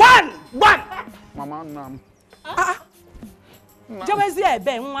 Ezego one. Mama, nam.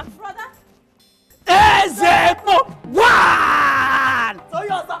 Brother. Ezego one.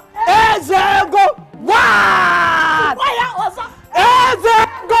 Ezego one.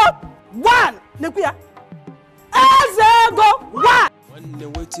 Ezego one. Nekuya. Ezego one.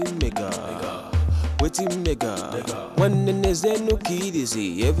 Waiting mega. When the no kid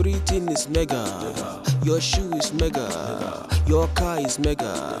easy. Everything is mega. Your shoe is mega. Your car is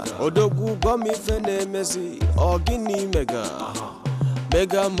mega. Odogu gummy fene messy. Ogini mega.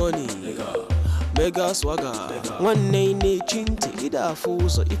 Mega money. Mega swagger. One name chinti. Ida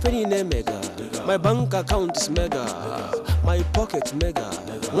fools. If any name mega. My bank account is mega. My pocket mega.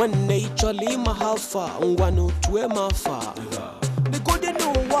 One naturally my halfa. One no two my far. The good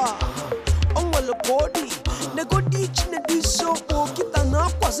know what. On the body. The good each in the so kita na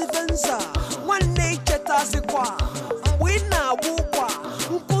kwasi fensa. One nature tasikwa. We na wukwa.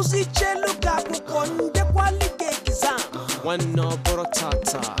 Mpusi chelu gabu konde quality exam. One no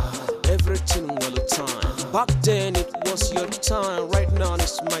borotata. Everything well time. Back then it was your time. Right now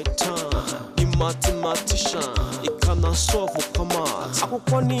it's my time. The mathematician. It cannot solve for command.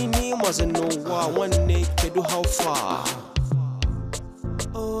 Akuponi ni maze no wa. One naked do how far.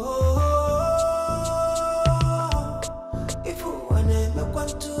 If you wanna make one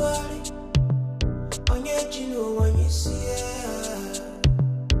to hurry, on your chino when you see it.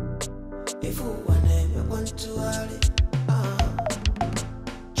 If you wanna make one to hurry,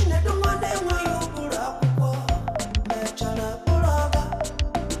 China don't want them when you pull up. Chala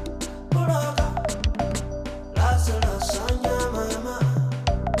Puraga, Lazarus, Anya Mama,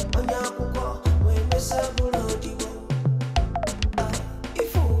 Anya Kuko, when they say Bulodibo.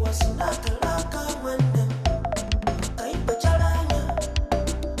 If you was not a laka when them.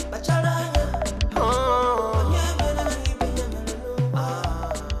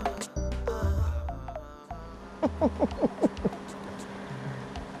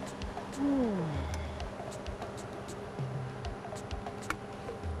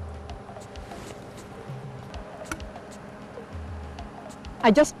 I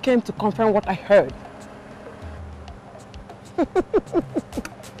just came to confirm what I heard.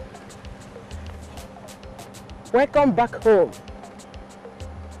 Welcome back home.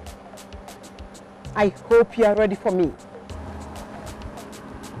 I hope you are ready for me.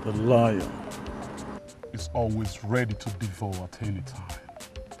 The lion is always ready to devour at any time.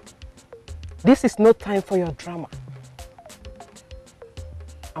 This is no time for your drama.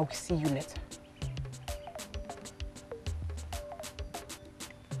 I will see you later.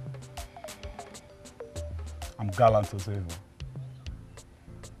 I'm gallant as ever.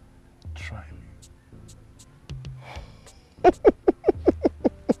 Try me.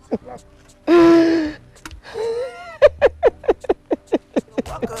 If you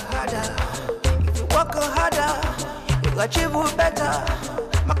work harder, you achieve better.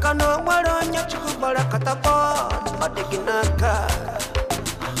 Makano waronya chukubara katapot, madiginaka,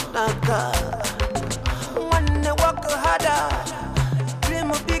 naka. When you work harder,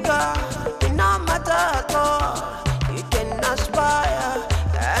 dream bigger. It no matter at all. You can aspire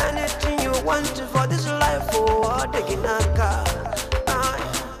anything you want for this life. Oh, madiginaka.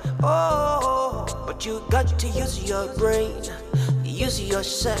 Oh, but you got to use your brain. Use your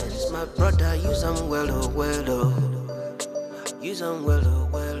sense, my brother. Use them well, oh, well, oh. Use them well, oh,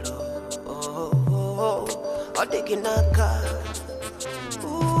 well, oh. Oh, digging a car.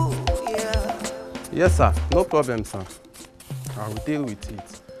 Ooh, yeah. Yes, sir. No problem, sir. I will deal with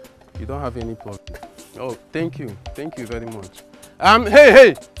it. You don't have any problem. Oh, thank you. Thank you very much.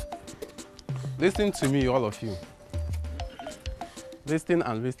 Hey! Listen to me, all of you. Listen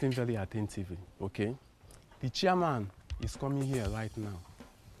and listen very attentively, okay? The chairman is coming here right now.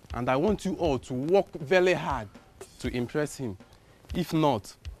 And I want you all to work very hard to impress him. If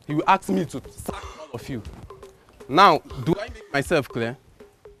not, he will ask me to sack all of you. Now, do I make myself clear?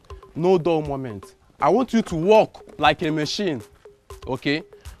 No dull moment. I want you to work like a machine, okay?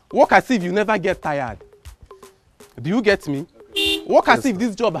 Work as if you never get tired. Do you get me? Work as if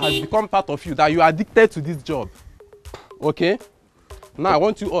this job has become part of you, that you are addicted to this job, okay? Now, I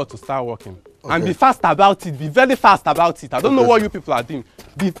want you all to start working. Okay. And be fast about it. Be very fast about it. I don't know what you people are doing.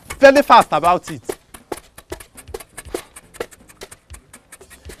 Be very fast about it.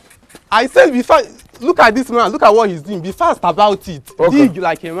 I said be fast. Look at this man. Look at what he's doing. Be fast about it. Okay. Dig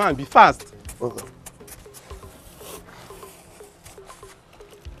like a man. Be fast. Okay.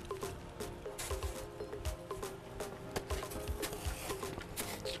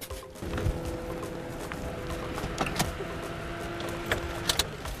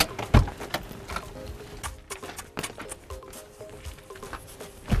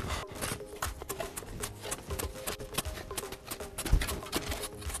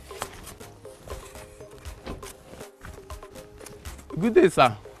 Good day,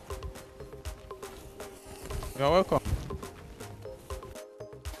 sir. You're welcome.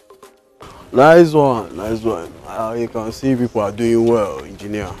 Nice one, nice one. You can see people are doing well,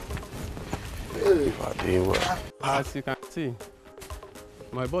 engineer. People are doing well. As you can See,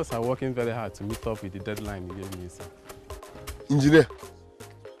 my boss are working very hard to meet up with the deadline he gave me, sir. Engineer,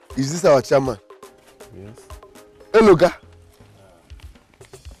 is this our chairman? Yes. Hello, guy.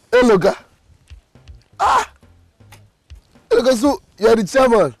 Hello, guy. Ah! Hello, guy, so you are the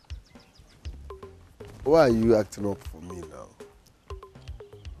chairman. Why are you acting up for me now?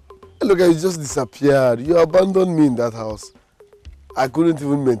 Hello, guy, you just disappeared. You abandoned me in that house. I couldn't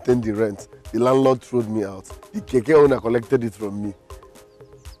even maintain the rent. The landlord threw me out. The keke owner collected it from me.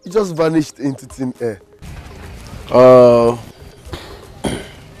 You just vanished into thin air.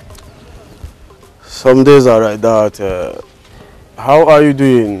 Some days are like that. How are you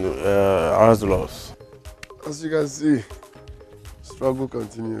doing, Aslos? As you can see, struggle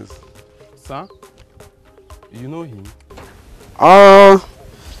continues. Sir, you know him?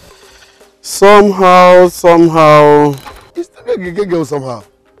 Somehow. He's still a gege girl somehow.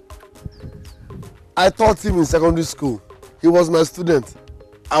 I taught him in secondary school. He was my student.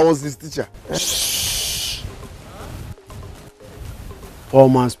 I was his teacher. Poor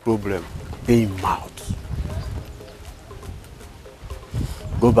man's problem. Pay him out.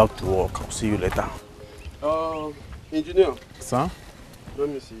 Go back to work. I'll see you later. Engineer. Sir? Let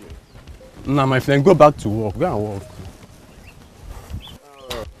me see you. Nah, my friend, go back to work. Go and work.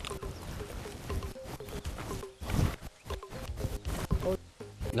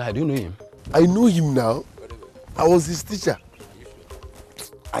 Guy, do you know him? I know him now. I was his teacher.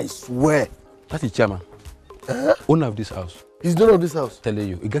 I swear. That's the chairman. Owner of this house. He's the owner of this house. Telling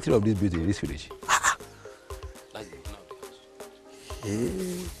you, he gets rid of this building in this village. That's the owner of the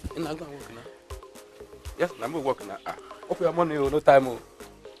house. Hey. Now go and work now. Yes, I'm working now. Hope your money, no time.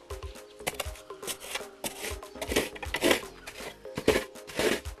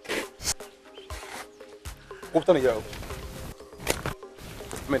 Open it up.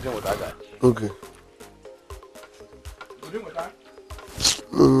 Maintain with that guy. Okay.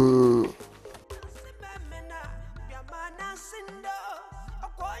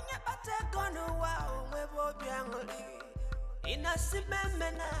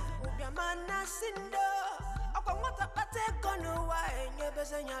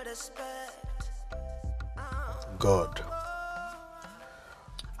 God,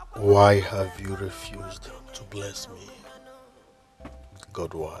 why have you refused to bless me?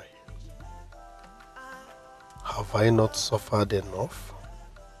 God, why? Have I not suffered enough?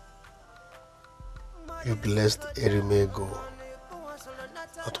 You blessed Erimego.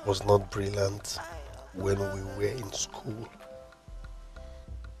 That was not brilliant when we were in school.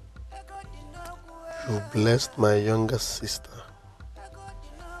 You blessed my younger sister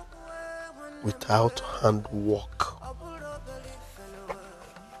without handwork.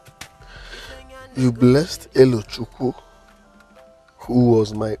 You blessed Elochukwu, who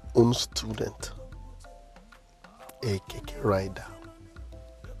was my own student, a keke rider.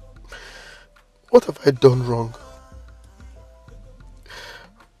 What have I done wrong?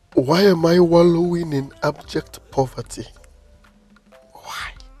 Why am I wallowing in abject poverty?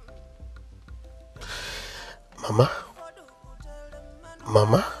 Why?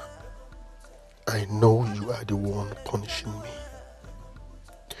 Mama, I know you are the one punishing me.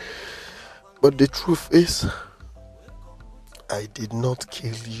 But the truth is, I did not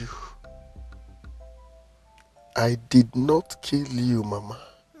kill you. I did not kill you, Mama.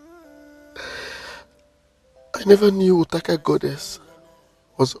 I never knew Utaka Goddess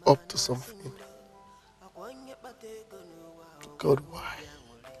was up to something. God, why?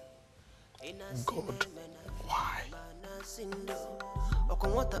 God, why?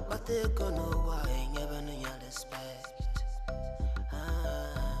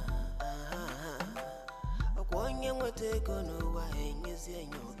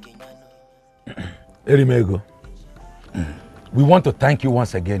 Erimego, we want to thank you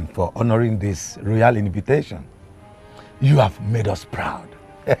once again for honoring this royal invitation. You have made us proud.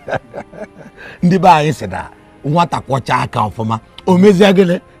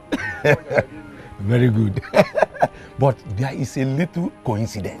 Very good. But there is a little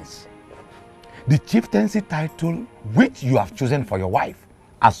coincidence. The chieftaincy title which you have chosen for your wife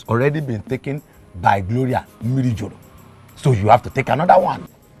has already been taken by Gloria Mirijoro. So you have to take another one.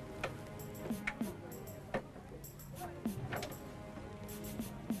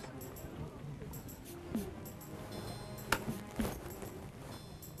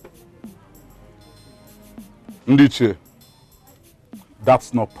 Ndiche,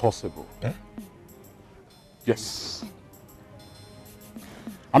 that's not possible. Eh? Yes.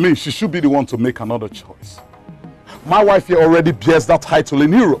 I mean, she should be the one to make another choice. My wife here already bears that title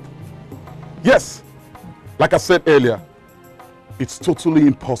in Europe. Yes. Like I said earlier, it's totally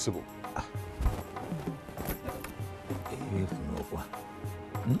impossible.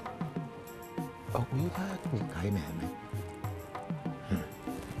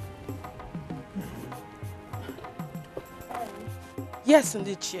 Yes,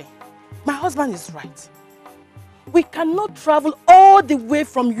 indeed, Chair. My husband is right. We cannot travel all the way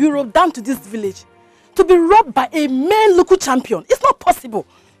from Europe down to this village to be robbed by a male local champion. It's not possible.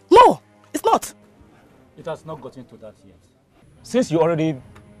 No, it's not. It has not gotten to that yet. Since you already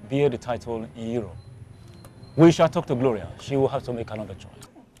bear the title in Europe, we shall talk to Gloria. She will have to make another choice.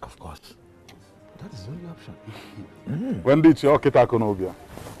 Of course. That is the only option. When did you get Konobia?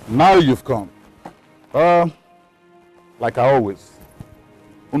 Now you've come. Like I always.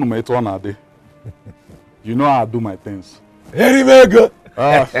 You know how I do my things. Erimego!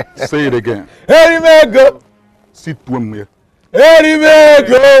 Say it again. Erimego! Sit to him here.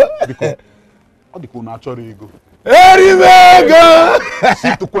 Erimego! Because the natural ego. Erimego!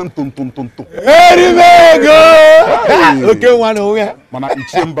 Sit to Quentum Tum Tum Tum. Erimego! Okay, one over. Mana,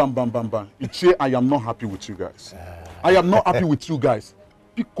 bam bam bam bam. I am not happy with you guys. I am not happy with you guys.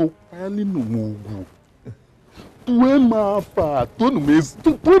 Pico, I only know Mugu. Tuema, Tonmes,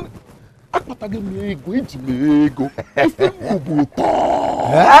 Tupun. Akpatage mego, iji mego. Ife ngubu ta.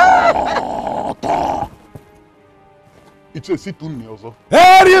 Iche sit to me also.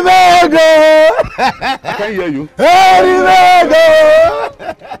 Erimego! I can hear you. Erimego!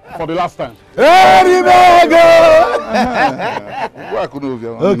 For the last time. Erimego!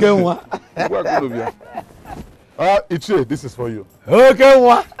 Okay, one. Iche, this is for you. Okay,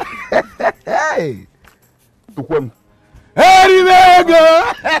 one. Hey. Tukwem.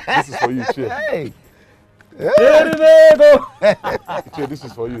 Erimego! This is for you, Iche. Hey. Erimego! Iche, this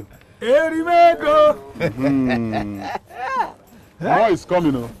is for you. Erimego! Now it's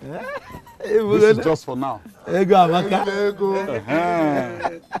coming, oh. This is just for now. Ego Amaka.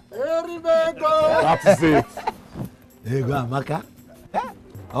 That is it. Ego Amaka.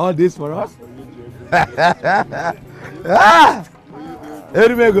 All this for us.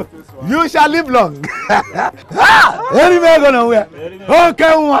 Erimego, you shall live long. Erimego nowhere.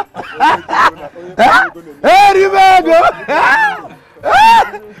 Okay, one. Erimego.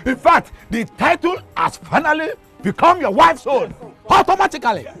 In fact, the title has finally become your wife's own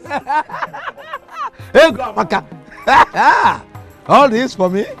automatically. Hey, Maka. All this for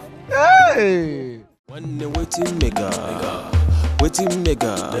me. Hey. When the waiting mega.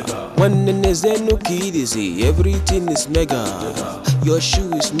 When the no kid is everything is mega. Your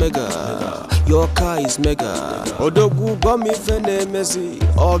shoe is mega. Your car is mega. Odogu gummy fene messy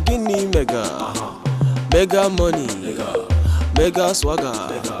or guinea mega. Mega money. Mega swagger.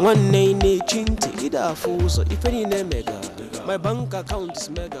 One name chinty. Ida fools if any name mega. My bank account is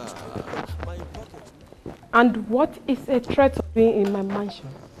mega. And what is a threat of being in my mansion?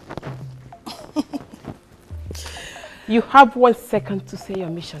 You have 1 second to say your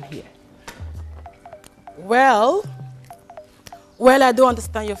mission here. Well, I don't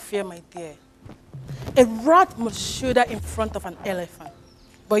understand your fear, my dear. A rat must shoulder in front of an elephant.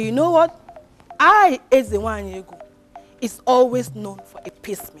 But you know what? I, as the one you go, is always known for a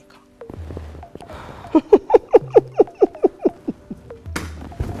peacemaker.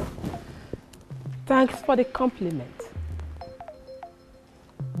 Thanks for the compliment.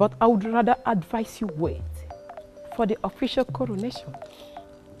 But I would rather advise you wait for the official coronation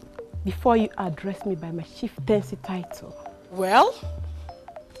before you address me by my chieftaincy title. Well,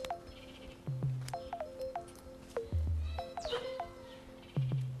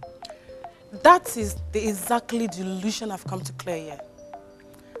 that is the exactly delusion I've come to clear here.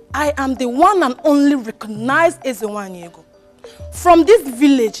 I am the one and only recognized Ezewanyego. From this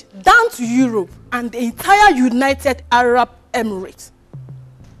village down to Europe and the entire United Arab Emirates.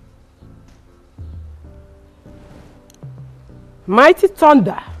 Mighty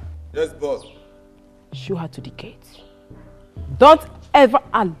Thunder. Yes, boss. Show her to the gate. Don't ever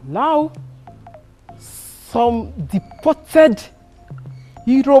allow some deported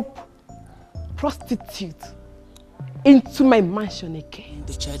Europe prostitute into my mansion again.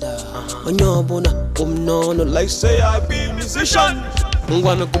 The cheddar. Like say I be musician. I'm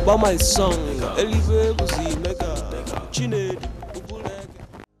gonna go by my song. Eleve was the mega. Chine.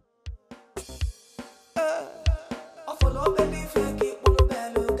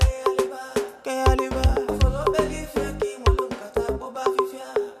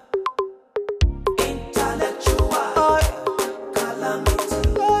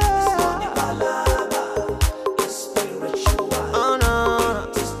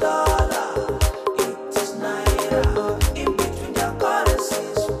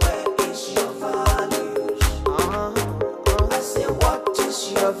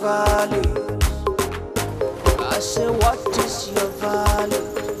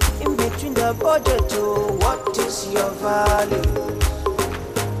 the budget to what is your value?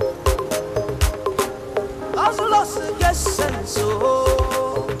 Lazarus get sense,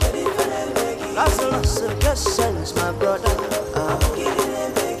 oh. Lazarus get sense, my brother.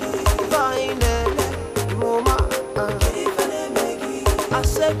 Fine, mama. I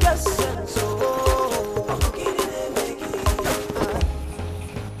say get sense, oh.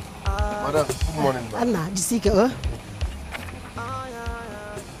 Madam, good morning, ma'am. Anna, Jessica.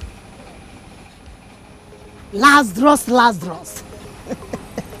 Lazarus.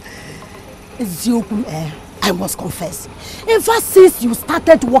 Zuby, I must confess. Ever since you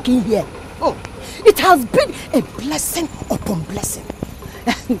started working here, it has been a blessing upon blessing.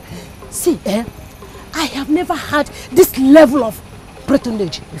 See, I have never had this level of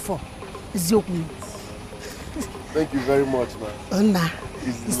patronage before. Zuby. Thank you very much, ma'am. Anna.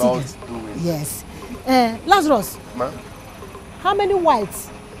 It's Lord's doing. Yes. Lazarus. Ma'am? How many whites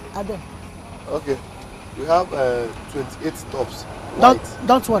are there? Okay. We have 28 tops.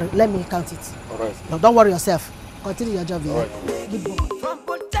 Don't worry. Let me count it. All right. No, don't worry yourself. Continue your job here. All right. Good boy. From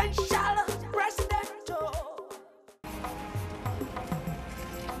potential president.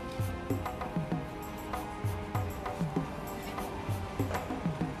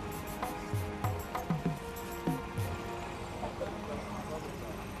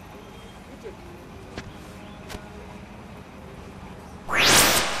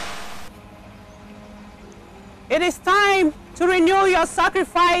 It is time to renew your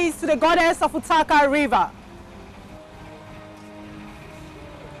sacrifice to the goddess of Utaka River.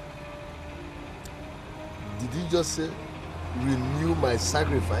 Did you just say renew my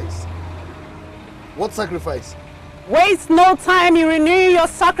sacrifice? What sacrifice? Waste no time in renewing your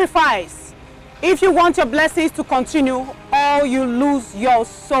sacrifice. If you want your blessings to continue, or you lose your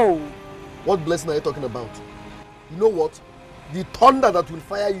soul. What blessing are you talking about? You know what? The thunder that will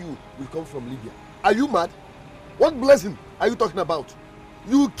fire you will come from Libya. Are you mad? What blessing are you talking about?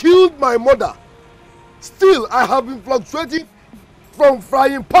 You killed my mother. Still, I have been fluctuating from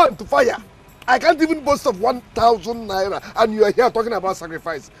frying pan to fire. I can't even boast of 1,000 naira, and you are here talking about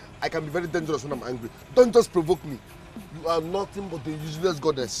sacrifice. I can be very dangerous when I'm angry. Don't just provoke me. You are nothing but a useless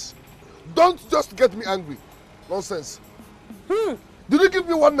goddess. Don't just get me angry. Nonsense. Did you give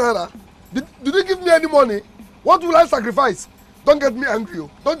me 1 naira? Did you give me any money? What will I sacrifice? Don't get me angry.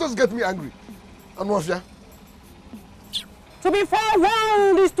 Don't just get me angry. And Mafia. To be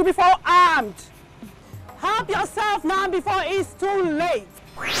forewarned is to be forearmed. Help yourself now before it's too late.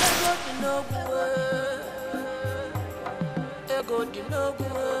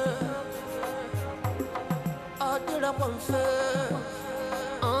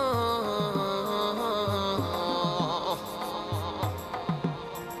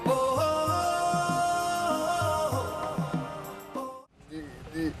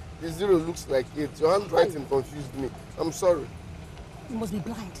 The zero looks like 8. Your handwriting confused me. I'm sorry. You must be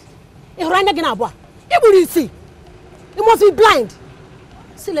blind. You wouldn't see. You must be blind.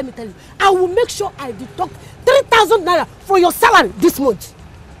 See, let me tell you, I will make sure I deduct 3,000 naira for your salary this month.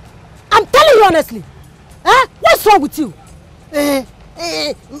 I'm telling you honestly. What's wrong with you?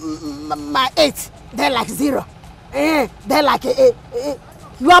 My 8, they're like 0. They're like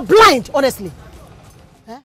you are blind, honestly.